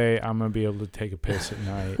no way I'm gonna be able to take a piss at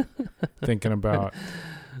night thinking about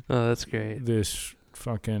Oh, that's great. this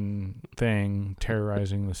fucking thing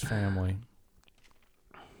terrorizing this family.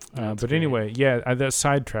 That's But great. anyway, that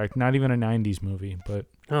sidetracked. Not even a '90s movie, but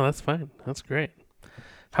Oh, that's fine. That's great.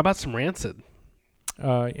 How about some Rancid?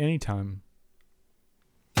 anytime.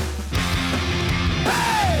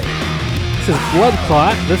 This is Blood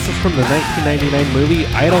Clot. This is from the 1999 movie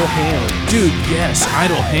Idle Hands. Dude, yes,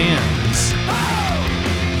 Idle Hands.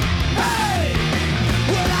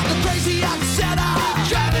 Well, I'm the crazy upsetter,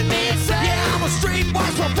 driving me insane. Yeah, I'm a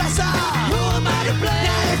streetwise professor. Who am I to blame?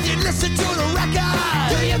 Now, if you listen to the record,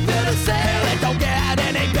 do you feel the same? Well, it don't get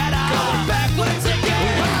any better. Going backwards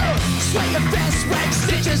again. Whoa. Swing your fist, break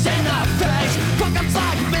stitches in the face. Fuck-ups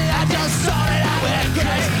like me, I just sorted out with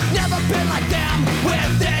grace. Never been like them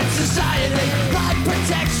within society. Pride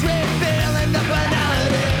protects me, feeling the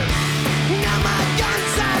banality. Now my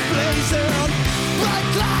guns are blazing. Blood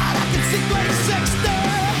clot, I can see 360.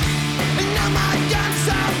 And now my guns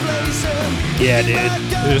are blazing. Yeah, dude.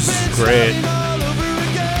 This is great. All over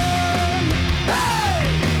again. Hey!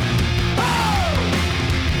 Oh!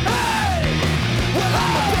 Hey! Well,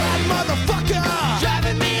 I'm a bad motherfucker.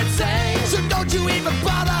 Driving me insane. So don't you even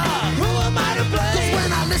bother. Who am I to blame? 'Cause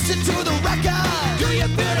when I listen to the record, do you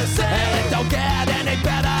feel the same? Well, it don't get any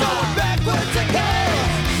better. Going backwards again.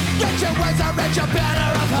 Get your words, I read your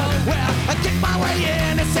banner of hope. Well, I kick my way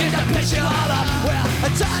in and seem to piss you all up. Well, I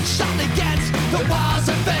touch shot against the walls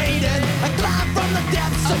are fading. I climb from the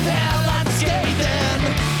depths of hell unscathed.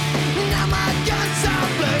 Now my guns are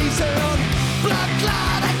blazing. Blood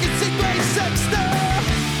clot, I can see 360.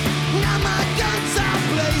 Now my guns are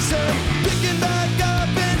blazing. Picking back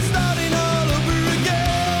up and starting all over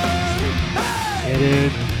again. Hey! Yeah,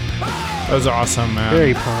 dude. That was awesome, man.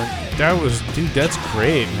 Very punk. That's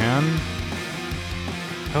great, man.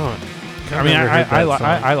 Oh, I mean,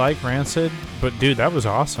 I like Rancid, but dude, that was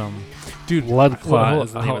awesome. Dude, Blood Clot hold-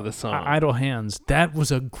 is the name of the song. Idle Hands. That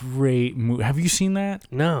was a great movie. Have you seen that?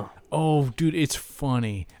 No. Oh, dude, it's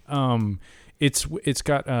funny. It's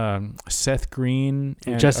got Seth Green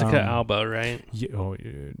and Jessica Alba, right? Yeah,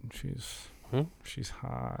 dude, Hmm? she's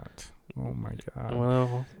hot. Oh my god.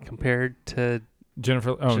 Well, compared to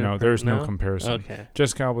Jennifer. Oh no, Jennifer- there's no no? comparison. Okay.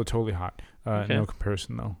 Jessica Alba totally hot. Okay. No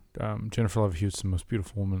comparison though. Jennifer Love Hewitt's the most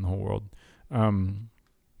beautiful woman in the whole world.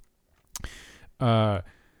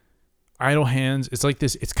 Idle Hands. It's like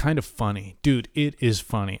this. It's kind of funny, dude. It is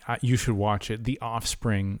funny. You should watch it. The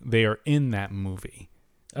Offspring. They are in that movie.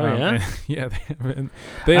 Oh, yeah? Yeah.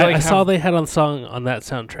 I saw they had a song on that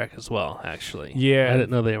soundtrack as well. Actually, Yeah. I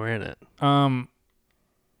didn't know they were in it.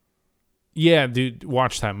 Yeah, dude,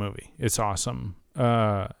 watch that movie. It's awesome.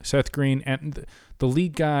 Seth Green and the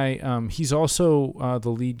lead guy. He's also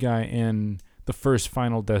the lead guy in the first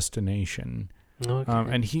Final Destination. Okay.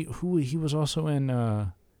 And he was also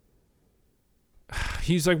in.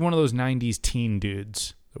 He's like one of those '90s teen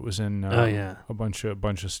dudes that was in. a bunch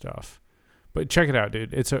of stuff. But check it out,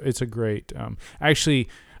 dude. It's a great. Actually,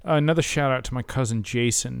 Another shout out to my cousin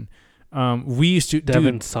Jason. We used to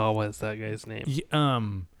Devin Sawa is that guy's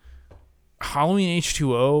name. Halloween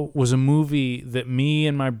H2O was a movie that me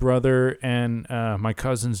and my brother and my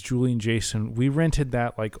cousins Julie and Jason, we rented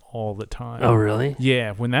that like all the time. Oh, really?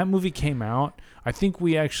 Yeah, when that movie came out, I think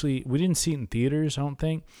we didn't see it in theaters, I don't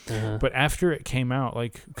think. But after it came out,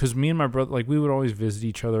 like, because me and my brother, like, we would always visit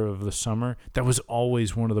each other over the summer. That was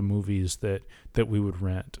always one of the movies that we would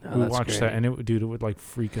rent. We watched that, and it would like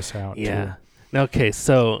freak us out. Yeah. Too. Okay,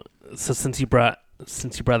 so since you brought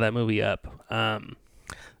that movie up,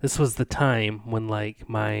 this was the time when like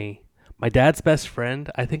my dad's best friend,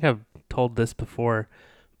 I think I've told this before,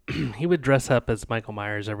 he would dress up as Michael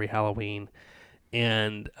Myers every Halloween,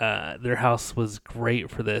 and their house was great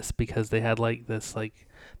for this because they had like this, like,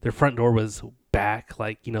 their front door was back,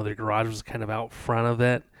 like, you know, their garage was kind of out front of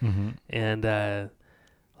it, and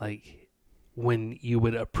like when you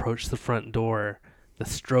would approach the front door, the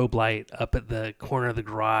strobe light up at the corner of the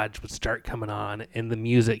garage would start coming on, and the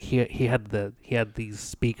music, he had these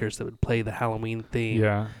speakers that would play the Halloween theme.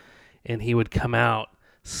 Yeah. And he would come out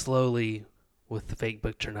slowly with the fake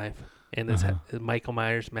butcher knife and his Michael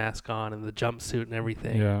Myers mask on and the jumpsuit and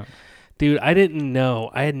everything. Yeah. Dude, I didn't know.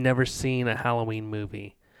 I had never seen a Halloween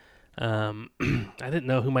movie. I didn't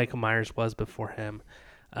know who Michael Myers was before him.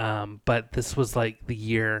 But this was like the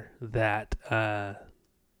year that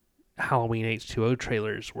Halloween H2O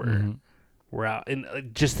trailers were out,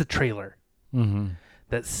 and just the trailer.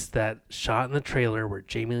 That shot in the trailer where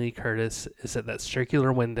Jamie Lee Curtis is at that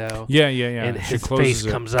circular window. Yeah. And She his closes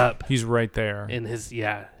face comes up. He's right there. And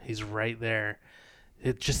he's right there.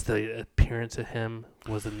 It just, the appearance of him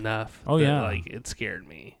was enough. Oh, yeah. Like, it scared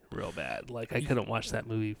me real bad. Like, I couldn't watch that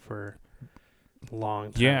movie for a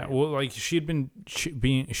long time. Yeah, well, like she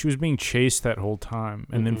was being chased that whole time,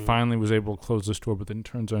 and then finally was able to close this door. But then it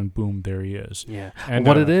turns on, boom, there he is. Yeah, and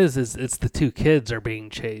what it is it's the two kids are being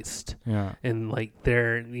chased. Yeah, and like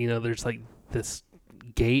there's like this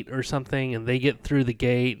gate or something, and they get through the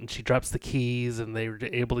gate, and she drops the keys, and they're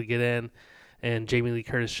able to get in, and Jamie Lee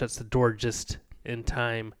Curtis shuts the door just in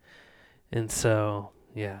time, and so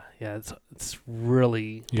it's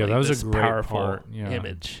really that like was this a great powerful part.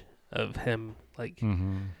 image of him, like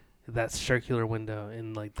that circular window,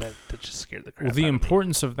 and like that just scared the crap Well, the out of me.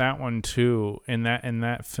 importance of that one too in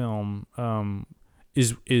that film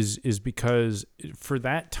is because for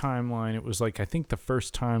that timeline it was like, I think, the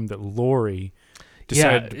first time that Laurie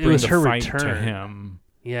decided to it bring was the her fight to return. him.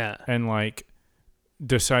 Yeah, And like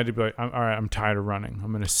decided to be like, all right, I'm tired of running.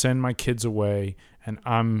 I'm going to send my kids away, and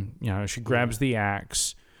she grabs the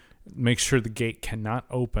axe, makes sure the gate cannot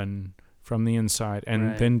open from the inside,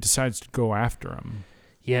 and then decides to go after him.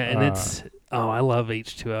 Yeah, and I love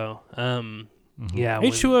H2O. Yeah,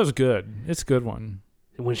 H2O is good. It's a good one.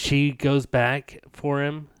 When she goes back for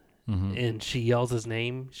him and she yells his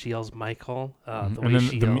name, she yells Michael. The way And then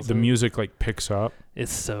she yells the it, music like picks up.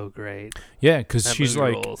 it's so great. Yeah, because That she's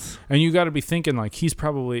movie like, rules. and you got to be thinking like he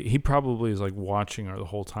probably is like watching her the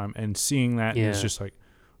whole time and seeing that, and it's just like,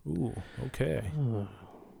 ooh, okay. Oh,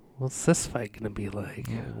 what's this fight gonna be like?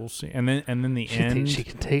 Yeah, we'll see. And then the She end. thinks she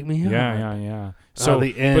can take me on. Yeah. So,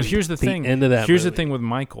 the end. but here's the thing. End of that here's the movie. thing with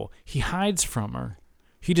Michael. He hides from her.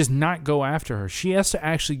 He does not go after her. She has to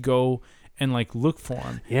actually go and like look for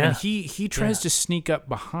him. Yeah. And he tries to sneak up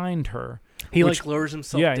behind her. He which- like lowers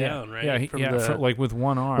himself down, right? Yeah, like with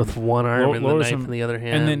one arm. with one arm and the lowers knife him, in the other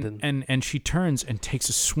hand. and then and she turns and takes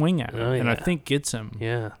a swing at him, and I think gets him.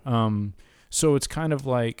 yeah. So it's kind of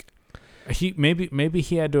like he maybe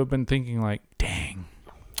he had to have been thinking like, dang.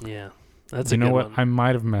 Yeah. That's You a know good what? one. I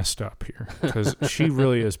might have messed up here because she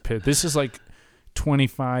really is pissed. This is like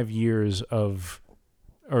 25 years of,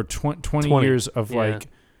 or 20 years of like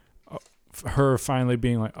her finally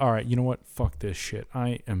being like, all right, you know what? Fuck this shit.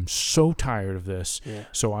 I am so tired of this. Yeah.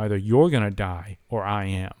 So either you're going to die or I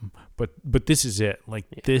am. But this is it. Like,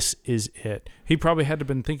 this is it. He probably had to have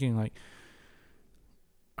been thinking like,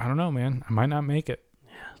 I don't know, man. I might not make it.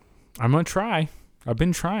 Yeah. I'm going to try. I've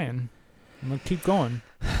been trying. I'm going to keep going.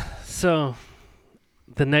 So,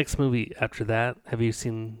 the next movie after that, have you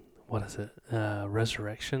seen, what is it?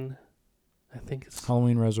 Resurrection? I think it's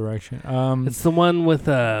Halloween Resurrection. it's the one with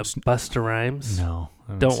Busta Rhymes. No.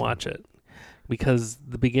 I haven't Don't seen watch it. Because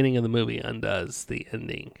the beginning of the movie undoes the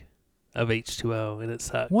ending of H2O, and it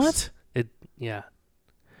sucks. What?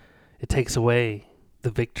 It takes away the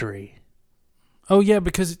victory. Oh yeah,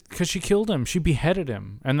 because she killed him. She beheaded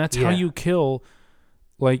him, and that's how Yeah. you kill,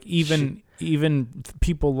 like even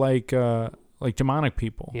people like demonic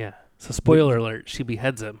people. Yeah. So spoiler alert, she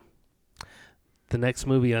beheads him. The next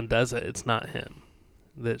movie undoes it. It's not him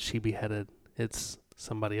that she beheaded. It's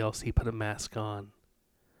somebody else. He put a mask on.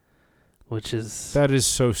 which is That is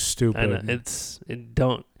so I know, stupid.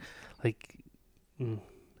 don't like.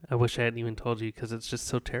 I wish I hadn't even told you because it's just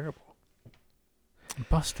so terrible.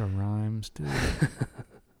 Busta Rhymes, dude.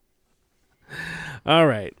 All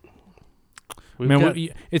right.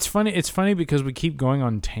 It's funny. It's funny because we keep going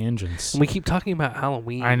on tangents. We keep talking about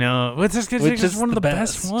Halloween. I know. It's just one of the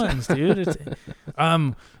best ones, dude. It's,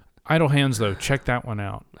 Idle Hands, though. Check that one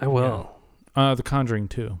out. I will. Yeah. The Conjuring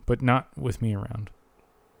 2, but not with me around.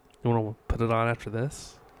 You want to put it on after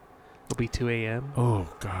this? It'll be 2 a.m. Oh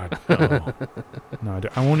God, no. No,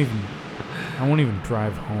 I won't even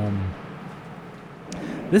drive home.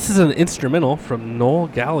 This is an instrumental from Noel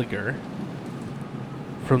Gallagher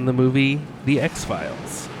from the movie The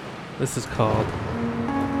X-Files. This is called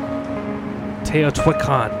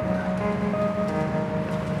Teotihuacan,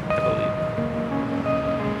 I believe.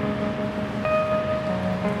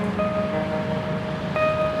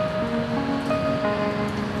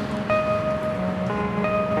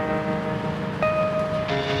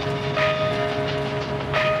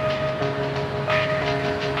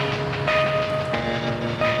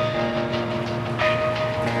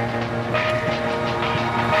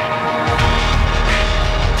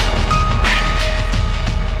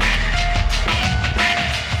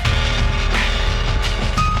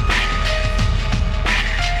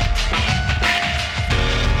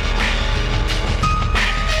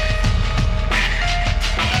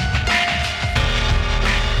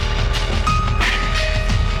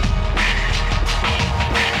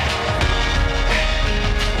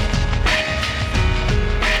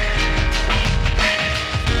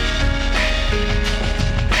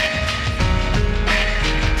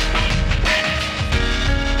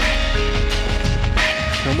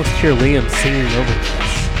 I almost hear Liam singing over this.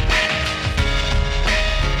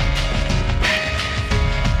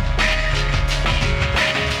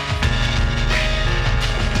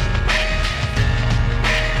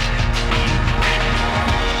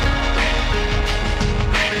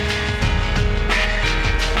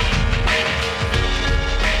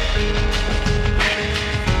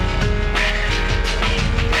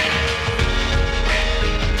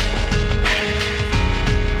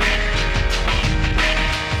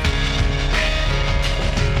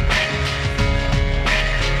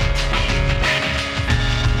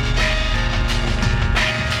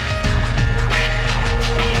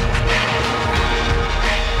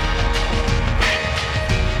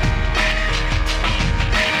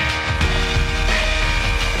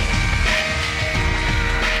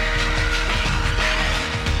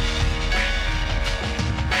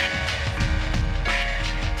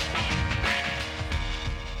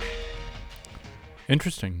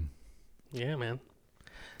 Interesting. Yeah, man.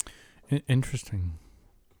 Interesting.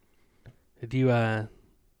 Did you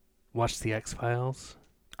watch The X-Files?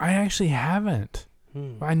 I actually haven't.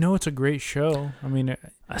 I know it's a great show. I mean,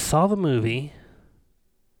 I saw the movie.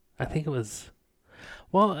 I think it was...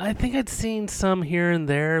 Well, I think I'd seen some here and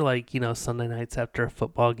there, like, Sunday nights after a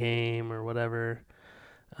football game or whatever.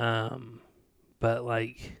 But,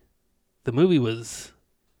 like, the movie was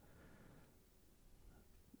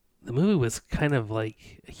kind of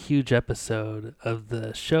like a huge episode of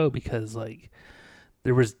the show because, like,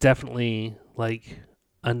 there was definitely, like,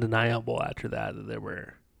 undeniable after that there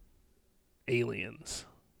were aliens.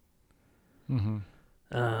 mm-hmm.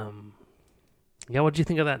 Yeah, what'd you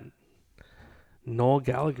think of that Noel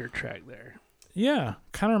Gallagher track there? Yeah,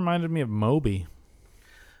 kind of reminded me of Moby.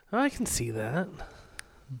 I can see that.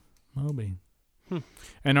 Moby.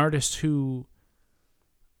 An artist who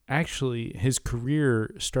actually his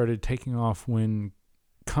career started taking off when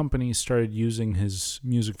companies started using his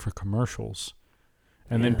music for commercials.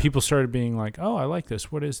 And then people started being like, "Oh, I like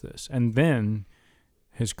this. What is this?" And then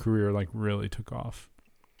his career like really took off.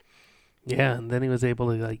 Yeah, and then he was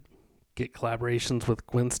able to like get collaborations with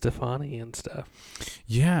Gwen Stefani and stuff.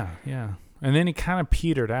 Yeah. And then he kind of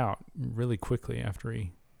petered out really quickly after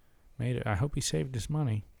he made it. I hope he saved his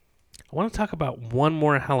money. I want to talk about one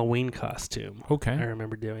more Halloween costume. Okay. I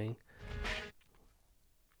remember doing.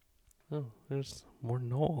 Oh, there's more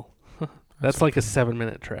Noel. That's like a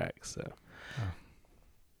 7-minute track, so.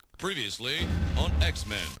 Previously on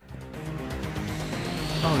X-Men.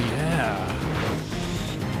 Oh yeah.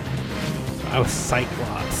 I was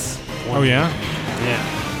Cyclops. Oh yeah.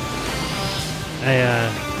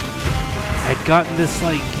 Yeah. I'd gotten this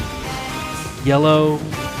like yellow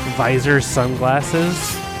visor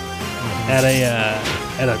sunglasses at a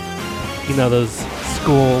those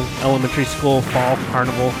elementary school fall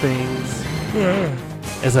carnival things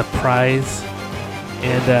as a prize,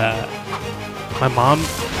 and my mom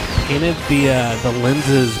painted the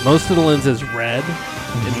lenses, most of the lenses red,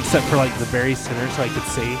 except for like the very center, so I could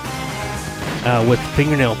see. with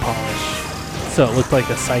fingernail polish, so it looked like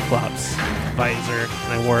a Cyclops visor.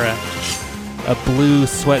 And I wore a blue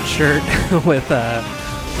sweatshirt with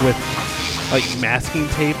like masking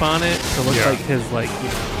tape on it to look like his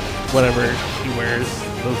whatever he wears,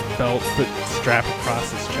 those belts that strap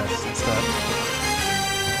across his chest and stuff.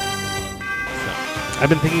 So, I've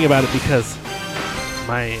been thinking about it because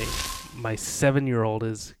my 7-year-old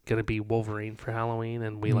is gonna be Wolverine for Halloween,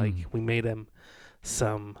 and we made him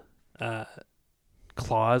some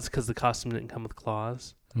claws because the costume didn't come with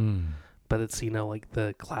claws. But it's, like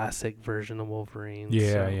the classic version of Wolverine.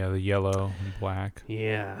 Yeah, the yellow and black.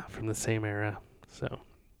 Yeah, from the same era. So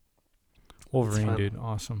Wolverine, dude,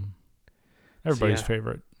 awesome. Everybody's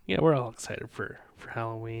favorite. Yeah, we're all excited for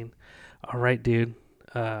Halloween. All right, dude.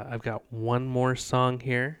 I've got one more song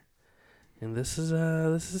here, and this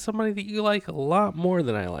is somebody that you like a lot more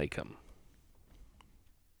than I like him.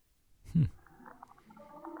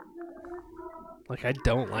 Like, I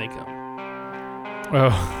don't like him.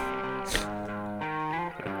 Oh.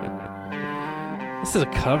 This is a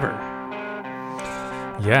cover.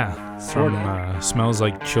 Yeah. Sort From Smells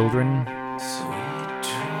Like Children. Sweet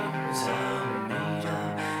dreams are made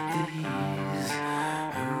of these.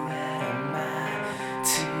 Who am I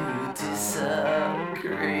to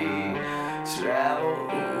disagree? Travel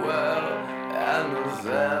the world and the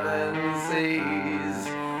 7 seas.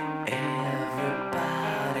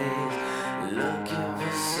 Everybody's looking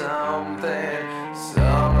for something.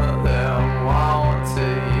 Some of them want to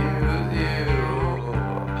use you.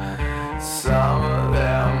 Some of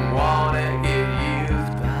them want to get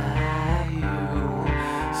used by you.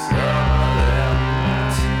 Some of them want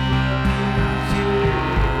to use you.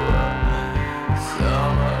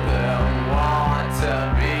 Some of them want to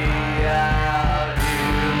be out you.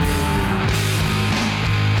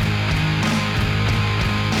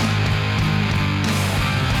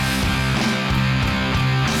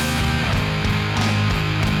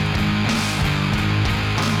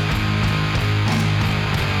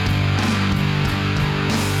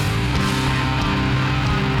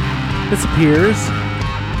 This appears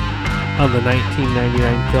on the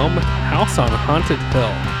 1999 film House on Haunted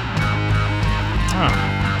Hill.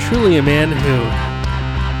 Truly a man who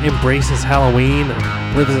embraces Halloween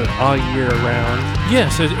and lives it all year round.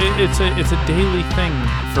 Yes, it's a daily thing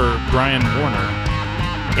for Brian Warner.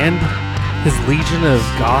 And his legion of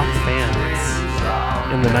goth fans.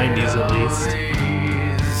 In the 90s, at least.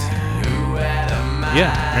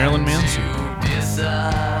 Yeah, Marilyn Manson.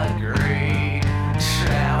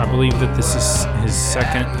 I believe that this is his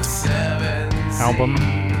second album,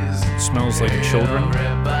 Smells Like Children,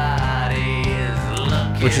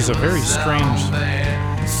 which is a very strange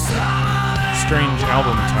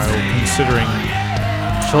album title, considering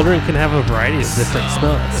children can have a variety of different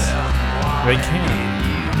smells. They can.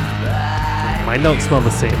 Mine don't smell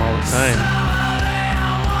the same all the time.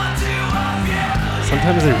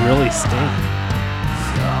 Sometimes they really stink.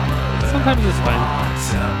 Sometimes it's fine.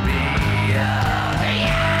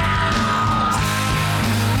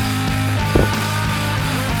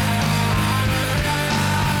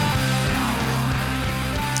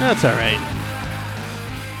 That's all right.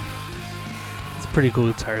 It's a pretty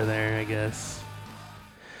cool guitar there, I guess.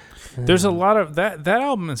 There's a lot of that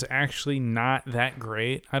album is actually not that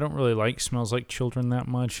great. I don't really like Smells Like Children that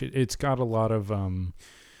much. It's got a lot of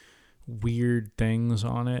weird things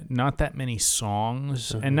on it. Not that many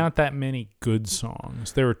songs, and not that many good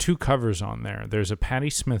songs. There were 2 covers on there. There's a Patti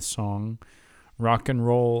Smith song, Rock and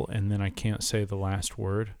Roll, and then I Can't Say the Last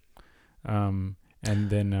Word. And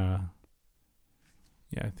then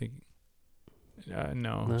yeah, I think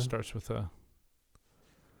no, it starts with a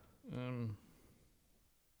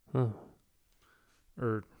or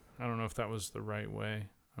I don't know if that was the right way.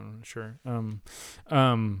 I'm not sure.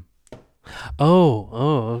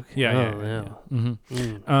 Okay. Yeah.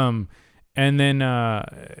 Mm-hmm. And then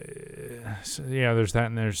so, yeah, there's that,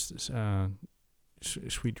 and there's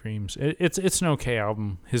Sweet Dreams. It's an okay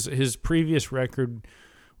album. His previous record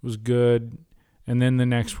was good. And then the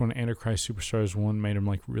next one, Antichrist Superstars 1, made him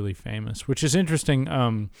like really famous, which is interesting.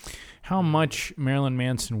 How much Marilyn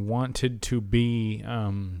Manson wanted to be.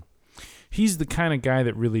 He's the kind of guy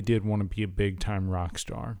that really did want to be a big time rock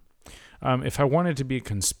star. If I wanted to be a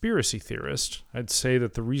conspiracy theorist, I'd say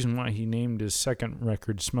that the reason why he named his second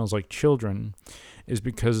record Smells Like Children is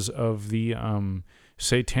because of the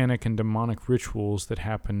satanic and demonic rituals that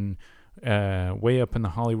happen way up in the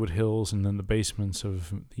Hollywood Hills and then the basements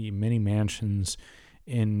of the many mansions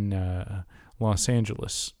in Los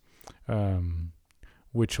Angeles,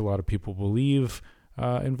 which a lot of people believe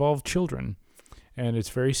involve children. And it's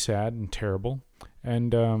very sad and terrible.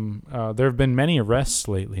 And there have been many arrests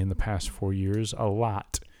lately in the past 4 years, a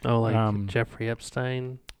lot. Oh, like Jeffrey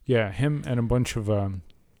Epstein. Yeah, him and a bunch of.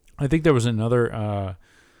 I think there was another.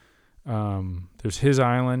 There's His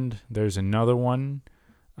Island. There's another one.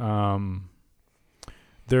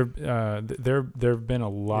 There have been a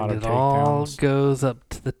lot And of it all takedowns. goes up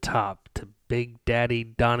to the top to Big Daddy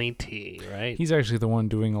Donnie T, right? He's actually the one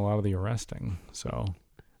doing a lot of the arresting. So,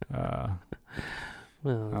 well, I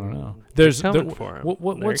don't know. They're There's coming for him.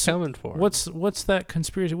 what's They're coming for him. what's that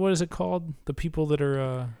conspiracy? What is it called? The people that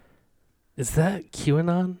are. Is that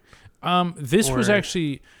QAnon? This was Or-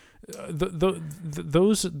 actually.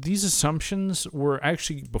 These assumptions were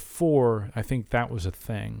actually before I think that was a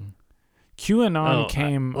thing. QAnon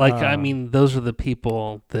came I mean, those are the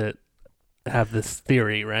people that have this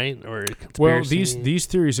theory, right? Or well, conspiracy? these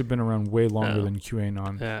theories have been around way longer Oh. than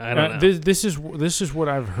QAnon. I don't know. This is what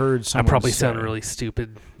I've heard. I Someone probably say. sound really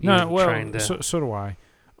stupid. No, even well, trying to, so do I.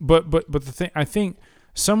 But the thing, I think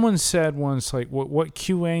someone said once, like what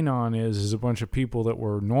QAnon is a bunch of people that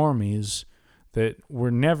were normies that were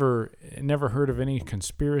never heard of any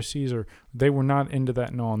conspiracies, or they were not into that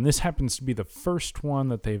and all. And this happens to be the first one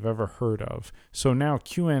that they've ever heard of. So now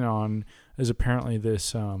QAnon is apparently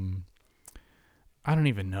this. I don't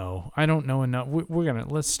even know. I don't know enough.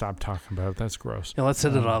 Let's stop talking about it. That's gross. yeah, let's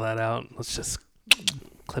edit all that out. Let's just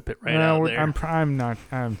clip it right No, out there.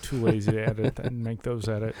 I'm too lazy to edit and make those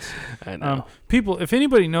edits. I know. People, if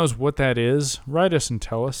anybody knows what that is, write us and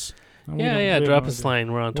tell us. yeah. Drop us a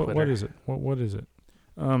line. We're on Twitter. What is it? What is it?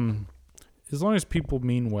 As long as people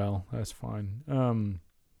mean well, that's fine.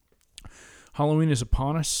 Halloween is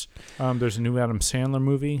upon us. There's a new Adam Sandler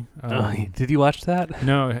movie. Did you watch that?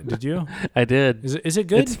 No, did you? I did. Is it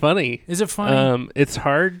good? It's funny. Is it funny? It's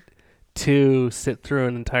hard to sit through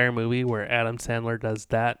an entire movie where Adam Sandler does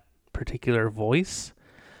that particular voice,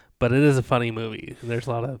 but it is a funny movie. There's a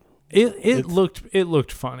lot of It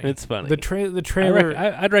looked funny. it's funny. The trailer.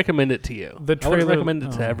 I'd recommend it to you. The I would trailer- recommend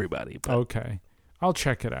it to oh. everybody, but Okay, I'll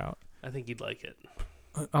check it out. I think you'd like it.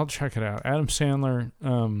 I'll check it out. Adam Sandler.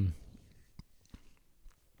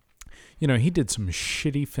 He did some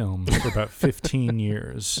shitty films for about 15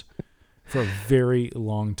 years, for a very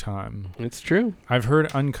long time. It's true. I've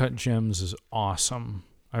heard Uncut Gems is awesome.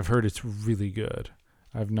 I've heard it's really good.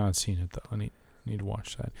 I've not seen it though. I need to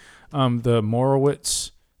watch that. The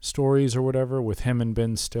Morowitz stories or whatever with him and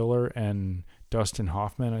Ben Stiller and Dustin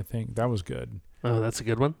Hoffman, I think that was good. Oh, that's a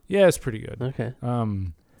good one. Yeah, it's pretty good. Okay.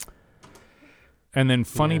 And then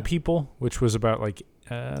Funny Yeah. People, which was about like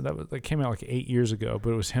that came out like 8 years ago, but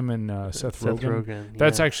it was him and Seth Rogen.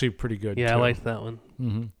 That's yeah. actually pretty good. Yeah, too. I liked that one.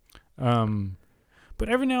 Mm-hmm. But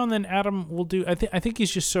every now and then Adam will do. I think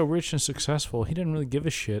he's just so rich and successful. He doesn't really give a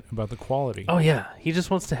shit about the quality. Oh yeah, he just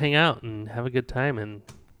wants to hang out and have a good time and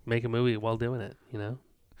make a movie while doing it.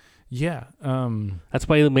 Yeah. That's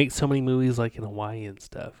why they make so many movies like in Hawaii and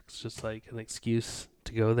stuff. It's just like an excuse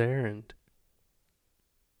to go there and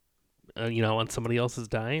on somebody else's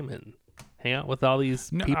dime and hang out with all these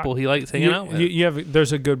people he likes hanging out with.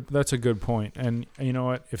 That's a good point. And you know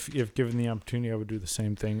what? If given the opportunity, I would do the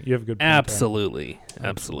same thing. You have a good point. Absolutely.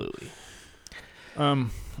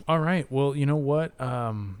 All right. Well, you know what?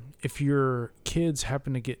 If your kids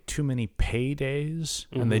happen to get too many paydays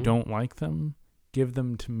and they Mhm. don't like them, give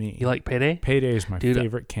them to me. You like Payday? Payday is my Dude,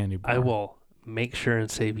 favorite candy bar. I will make sure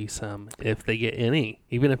and save you some if they get any.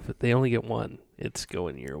 Even if they only get one, it's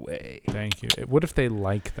going your way. Thank you. What if they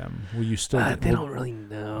like them? Will you still? They don't really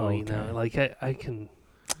know, Okay. Like I can,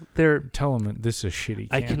 they're Tell them that this is shitty.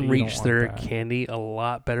 I Candy. can You don't reach want their that. candy a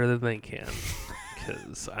lot better than they can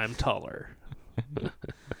because I'm taller.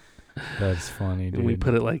 That's funny, dude. And we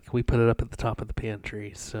put it up at the top of the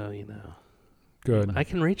pantry, so Good. I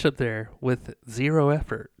can reach up there with zero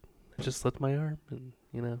effort. Just lift my arm, and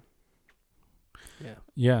yeah.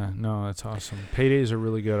 Yeah. No, that's awesome. Paydays are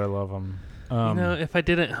really good. I love them. If I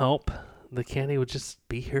didn't help, the candy would just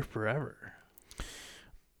be here forever.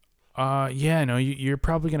 Yeah. No, you're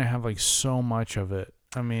probably gonna have like so much of it.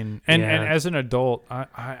 I mean, and as an adult,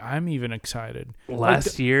 I'm even excited.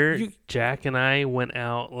 Last year, you- Jack and I went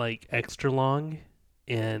out like extra long,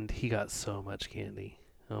 and he got so much candy.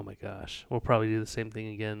 Oh my gosh. We'll probably do the same thing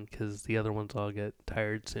again because the other ones all get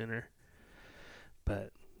tired sooner.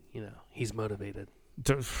 But, he's motivated.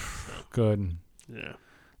 Good. Yeah.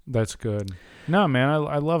 That's good. No, man,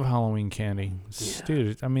 I love Halloween candy. Yeah.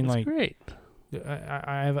 Dude, I mean, That's like, great.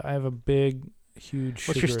 I have a big, huge.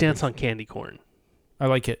 What's your stance on candy corn? I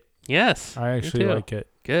like it. Yes. I me actually too. like it.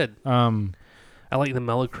 Good. I like the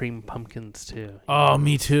mellow cream pumpkins too. Oh,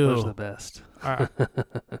 me too. Those are the best.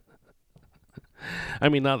 I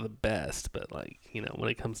mean, not the best, but like, when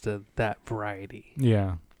it comes to that variety.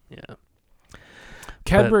 Yeah. Yeah.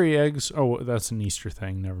 Cadbury eggs. Oh, that's an Easter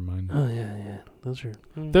thing. Never mind. Oh yeah. Those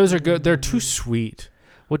Those are good. They're too sweet.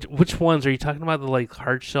 Which ones are you talking about? The like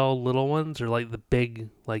hard shell little ones, or like the big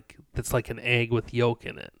like that's like an egg with yolk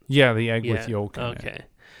in it? Yeah, the egg with yolk in it. Okay.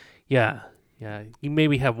 Yeah. You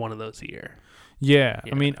maybe have one of those a year. Yeah.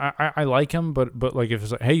 Yeah. I mean, I like them, but like if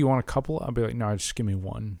it's like, hey, you want a couple? I'll be like, no, just give me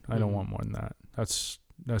one. I don't want more than that. That's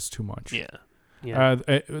too much. Yeah. Yeah.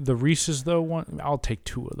 The Reese's though, I'll take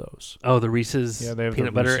 2 of those. Oh, the Reese's They have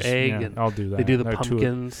peanut the butter Reese's, egg. yeah, And I'll do that. they do the I have 2 of-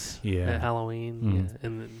 pumpkins Yeah. at Halloween. Yeah.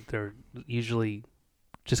 And they're usually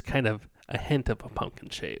just kind of a hint of a pumpkin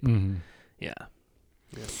shape. Mhm. Yeah.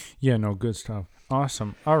 Yeah, no, good stuff.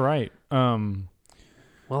 Awesome. All right.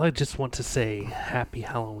 Well, I just want to say happy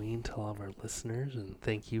Halloween to all of our listeners, and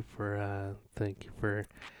thank you for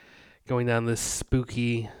going down this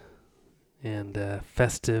spooky and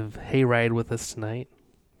festive hayride with us tonight.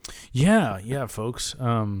 Yeah, folks.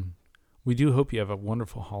 We do hope you have a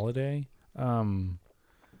wonderful holiday. I'm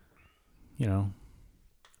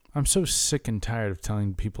so sick and tired of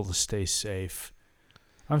telling people to stay safe.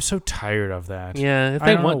 I'm so tired of that. Yeah, if I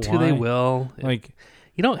they don't want know to, they why. will. Like,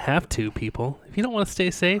 You don't have to, people. If you don't want to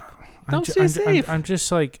stay safe, don't ju- stay I'm, safe. I'm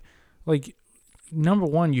just like, number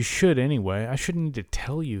one, you should anyway. I shouldn't need to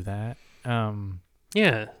tell you that.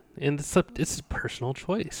 Yeah, and it's a personal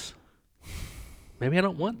choice. Maybe I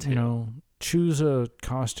don't want to. Choose a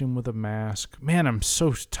costume with a mask. Man, I'm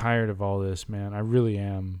so tired of all this, man. I really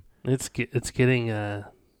am. It's getting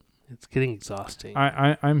exhausting.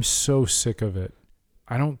 I'm so sick of it.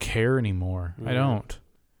 I don't care anymore. I Yeah. don't.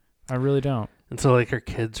 I really don't. And so, like, our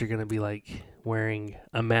kids are going to be, like, wearing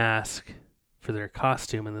a mask for their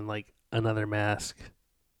costume and then, like, another mask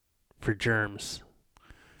for germs.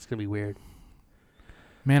 It's going to be weird.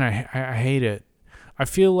 Man, I hate it. I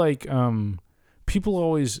feel like people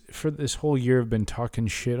always, for this whole year, have been talking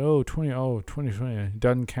shit. 2020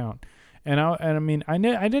 doesn't count. And I mean, I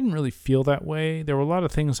didn't really feel that way. There were a lot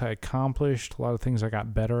of things I accomplished, a lot of things I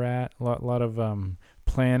got better at, a lot of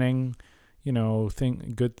planning,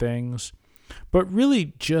 good things. But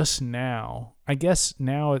really just now, I guess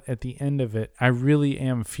now at the end of it, I really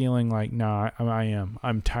am feeling like, I am.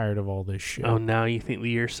 I'm tired of all this shit. Oh, now you think the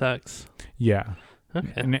year sucks? Yeah.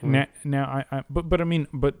 Okay. Now I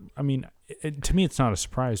mean, to me, it's not a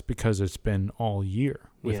surprise because it's been all year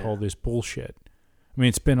with all this bullshit. I mean,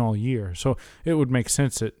 it's been all year. So it would make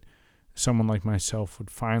sense that someone like myself would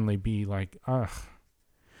finally be like, ugh.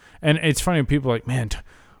 And it's funny, people are like, man,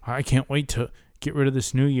 I can't wait to get rid of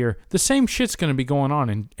this new year. The same shit's going to be going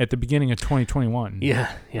on at the beginning of 2021.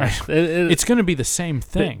 Yeah. It's going to be the same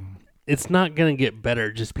thing. It's not going to get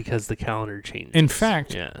better just because the calendar changes. In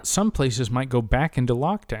fact, some places might go back into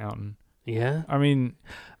lockdown. Yeah. I mean,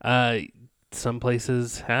 some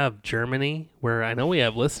places have. Germany, where I know we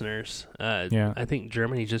have listeners. I think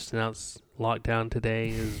Germany just announced lockdown today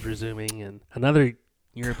is resuming, and another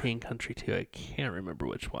European country too. I can't remember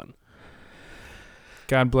which one.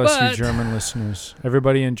 God bless you, German listeners.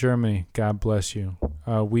 Everybody in Germany, God bless you.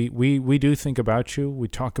 We do think about you. We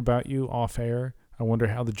talk about you off air. I wonder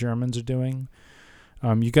how the Germans are doing.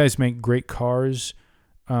 You guys make great cars.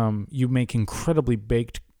 You make incredibly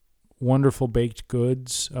wonderful baked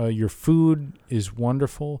goods. Your food is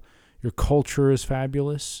wonderful. Your culture is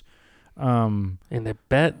fabulous. And I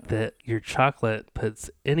bet that your chocolate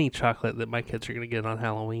puts any chocolate that my kids are going to get on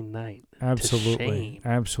Halloween night Absolutely, to shame.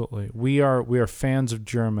 Absolutely. We are fans of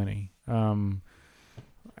Germany. And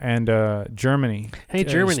Germany. Hey,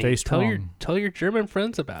 Germany, stay strong. tell your German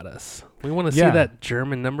friends about us. We want to see that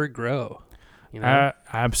German number grow.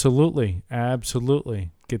 Absolutely.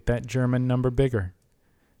 Get that German number bigger.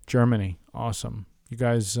 Germany, awesome. You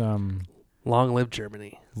guys. Long live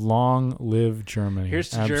Germany. Long live Germany. Here's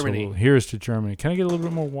to Germany. Here's to Germany. Can I get a little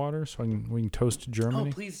bit more water so we can toast to Germany?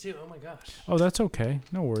 Oh, please do. Oh my gosh. Oh, that's okay.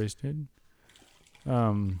 No worries, dude.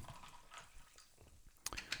 I'm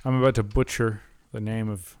about to butcher the name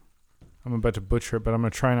of. I'm about to butcher it, but I'm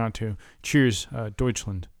going to try not to. Cheers,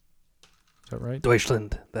 Deutschland. Is that right?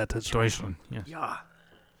 Deutschland. That is Deutschland. Yes. Yeah.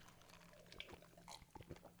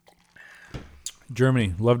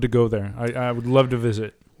 Germany. Love to go there. I would love to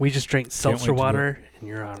visit. We just drank seltzer wait to water in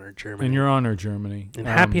your honor, Germany. In your honor, Germany. And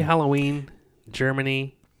happy Halloween,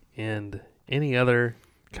 Germany, and any other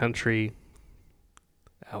country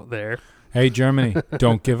out there. Hey, Germany,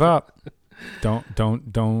 don't give up. Don't.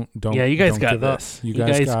 Yeah, you guys don't got give up. this. You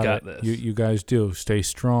guys got this. You guys do. Stay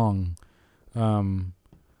strong. And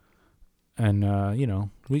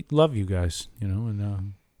we love you guys.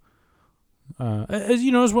 And As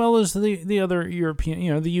you know, as well as the other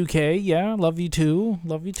European, the UK. Yeah, love you too.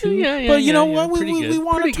 Yeah, but you know yeah, what? pretty We good,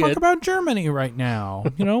 want to pretty talk good. about Germany right now.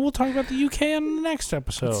 We'll talk about the UK on the next It's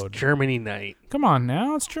episode. Germany night. Come on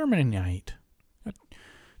now, it's Germany night.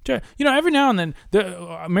 Every now and then,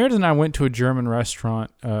 Meredith and I went to a German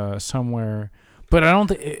restaurant somewhere, but I don't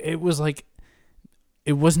think it was like,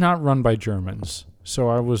 it was not run by Germans. So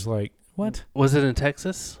I was like, what? Was it in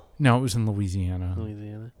Texas? No, it was in Louisiana.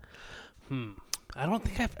 Louisiana. I don't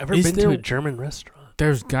think I've ever Is been to there- a German restaurant.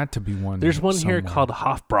 There's got to be one. There's one here somewhere. called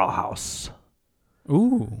Hofbrauhaus.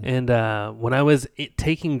 Ooh. And when I was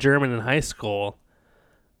taking German in high school,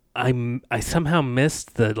 I somehow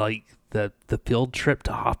missed the field trip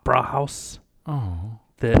to Hofbrauhaus. Oh.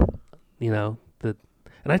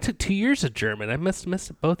 And I took 2 years of German. I missed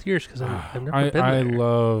it both years because I've never been I there.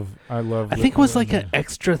 love. I think it was like an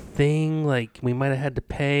extra thing. Like we might have had to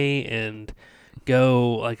pay and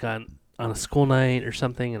go like on a school night or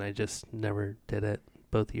something, and I just never did it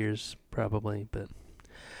both years probably. But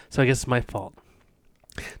so I guess it's my fault.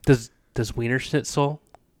 Does Wiener Schnitzel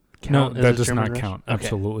count? No, as that a does German not restaurant? count. Okay.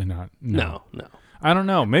 Absolutely not. No. I don't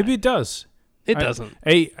know. Maybe it does. It doesn't.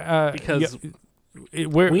 Hey, Because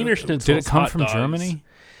where Wiener did Schnitzel's it come hot from? dogs. Germany?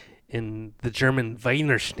 In the German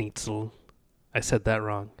Wiener Schnitzel, I said that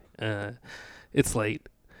wrong. It's late.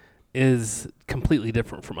 Is completely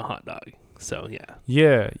different from a hot dog. So yeah.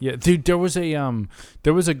 Yeah, dude. There was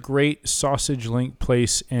a great sausage link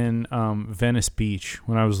place in Venice Beach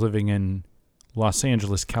when I was living in Los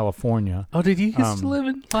Angeles, California. Oh, did you used to live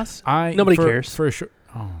in Los? Nobody cares. For sure.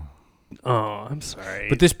 Oh, I'm sorry.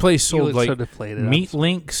 But this place You sold look so like deflated. meat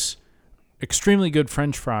links, extremely good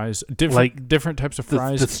French fries, different types of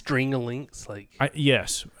fries. The string of links, like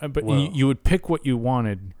Yes, but Whoa. you would pick what you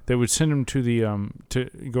wanted. They would send them to the to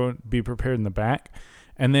go be prepared in the back,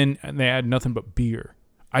 and then they had nothing but beer.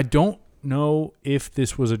 I don't know if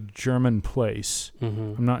this was a German place.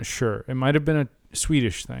 mm-hmm. I'm not sure. It might have been a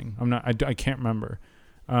Swedish thing. I'm not. I can't remember.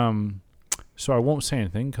 So I won't say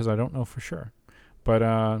anything because I don't know for sure. But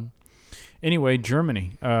anyway,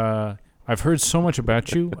 Germany. I've heard so much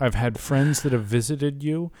about you. I've had friends that have visited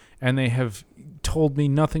you, and they have told me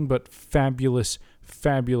nothing but fabulous,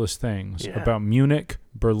 fabulous things Yeah. about Munich,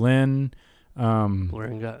 Berlin.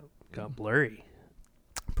 Blurring got blurry.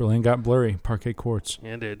 Berlin got blurry. Parquet courts.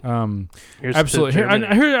 Yeah, dude. Here's Absolutely. to Here, Germany.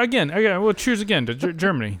 I hear it again. Well, cheers again to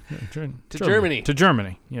Germany. Germany. To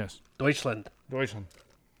Germany. Yes. Deutschland. Deutschland.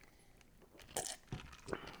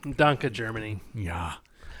 Danke, Germany. Yeah.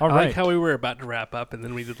 All I right. like how we were about to wrap up, and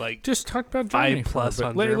then we did like Just talk about 5 Germany plus for a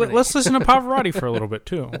on bit. Germany. Let's listen to Pavarotti for a little bit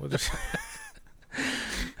too.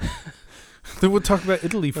 Then we'll talk about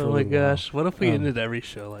Italy for a oh my little while. gosh, what if we Um, ended every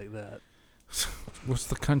show like that? What's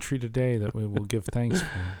the country today that we will give thanks for?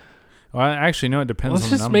 Well, actually, no. It depends Let's on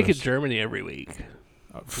just the make it numbers. Germany every week.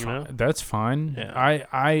 You know? That's fine. Yeah.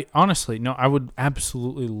 I honestly no. I would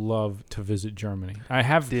absolutely love to visit Germany. I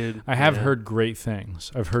have Dude, I have yeah. heard great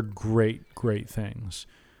things. I've heard great things.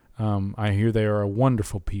 I hear they are a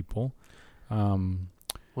wonderful people.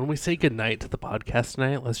 When we say goodnight to the podcast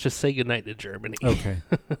tonight, let's just say goodnight to Germany. Okay,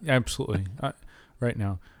 absolutely. Right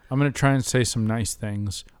now, I'm going to try and say some nice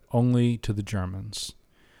things only to the Germans.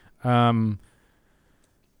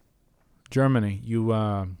 Germany, you've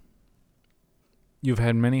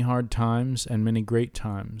had many hard times and many great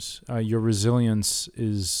times. Your resilience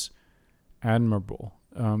is admirable.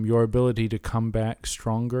 Your ability to come back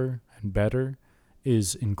stronger and better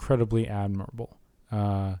is incredibly admirable.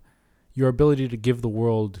 Your ability to give the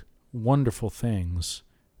world wonderful things,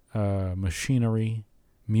 machinery,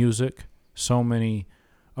 music. So many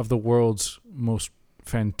of the world's most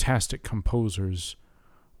fantastic composers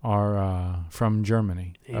are from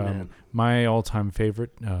Germany. Amen. My all-time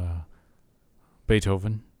favorite,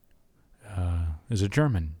 Beethoven, is a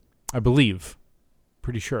German, I believe.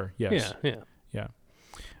 Pretty sure. Yes. Yeah.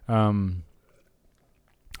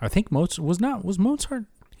 I think Mozart was Mozart.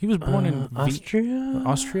 He was born in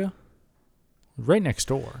Austria, right next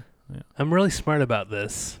door. Yeah. I'm really smart about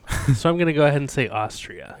this, so I'm going to go ahead and say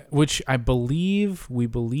Austria. Which we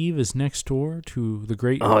believe is next door to the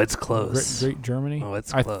great. Oh, it's close. Great Germany. Oh,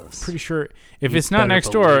 it's I'm close. pretty sure if You it's not better next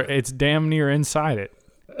door, believe it. it's damn near inside it.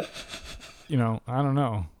 I don't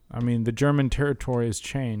know. I mean, the German territory has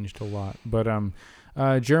changed a lot, but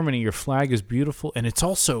Germany, your flag is beautiful, and it's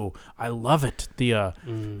also I love it. The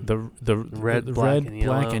Red, black, and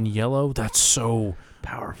yellow. black and yellow. That's so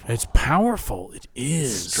Powerful. It's powerful. It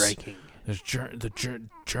is Striking. The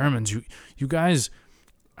Germans, you guys.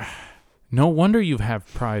 No wonder you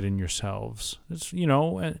have pride in yourselves. It's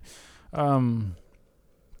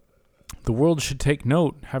The world should take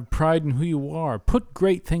note. Have pride in who you are. Put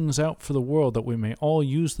great things out for the world that we may all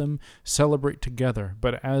use them, celebrate together.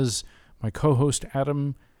 But as my co-host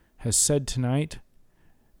Adam has said tonight,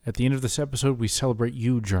 at the end of this episode, we celebrate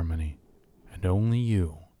you, Germany, and only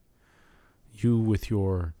you. You with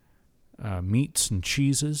your meats and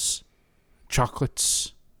cheeses,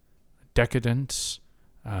 chocolates, decadence,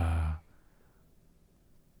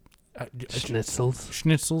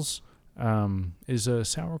 schnitzels. Is a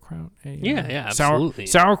sauerkraut absolutely.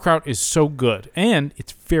 Sauerkraut is so good, and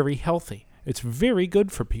it's very healthy. It's very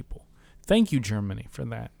good for people. Thank you, Germany, for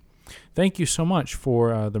that. Thank you so much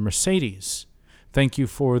for the Mercedes. Thank you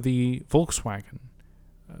for the Volkswagen.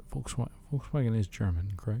 Volkswagen is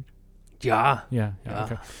German, correct? Yeah. Yeah.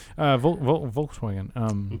 Okay. Volkswagen.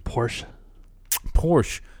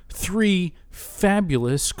 Porsche. 3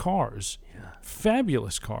 fabulous cars. Yeah.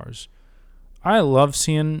 Fabulous cars. I love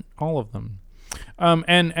seeing all of them.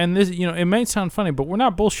 And this, it may sound funny, but we're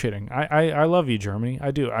not bullshitting. I love you, Germany.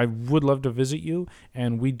 I do. I would love to visit you,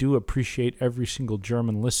 and we do appreciate every single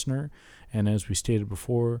German listener. And as we stated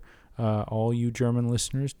before, all you German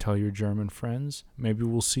listeners, tell your German friends. Maybe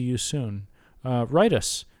we'll see you soon. Write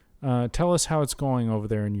us. Tell us how it's going over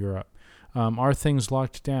there in Europe. Are things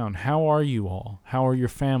locked down? How are you all? How are your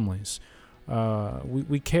families?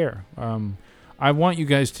 We care. I want you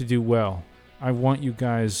guys to do well. I want you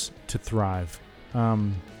guys to thrive.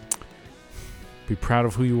 Be proud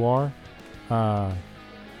of who you are.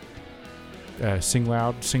 Sing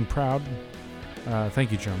loud, sing proud.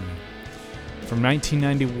 Thank you, Germany. From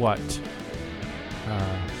 1990 what?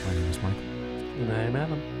 My name is Michael. And I'm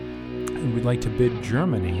Adam. And we'd like to bid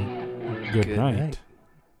Germany good night.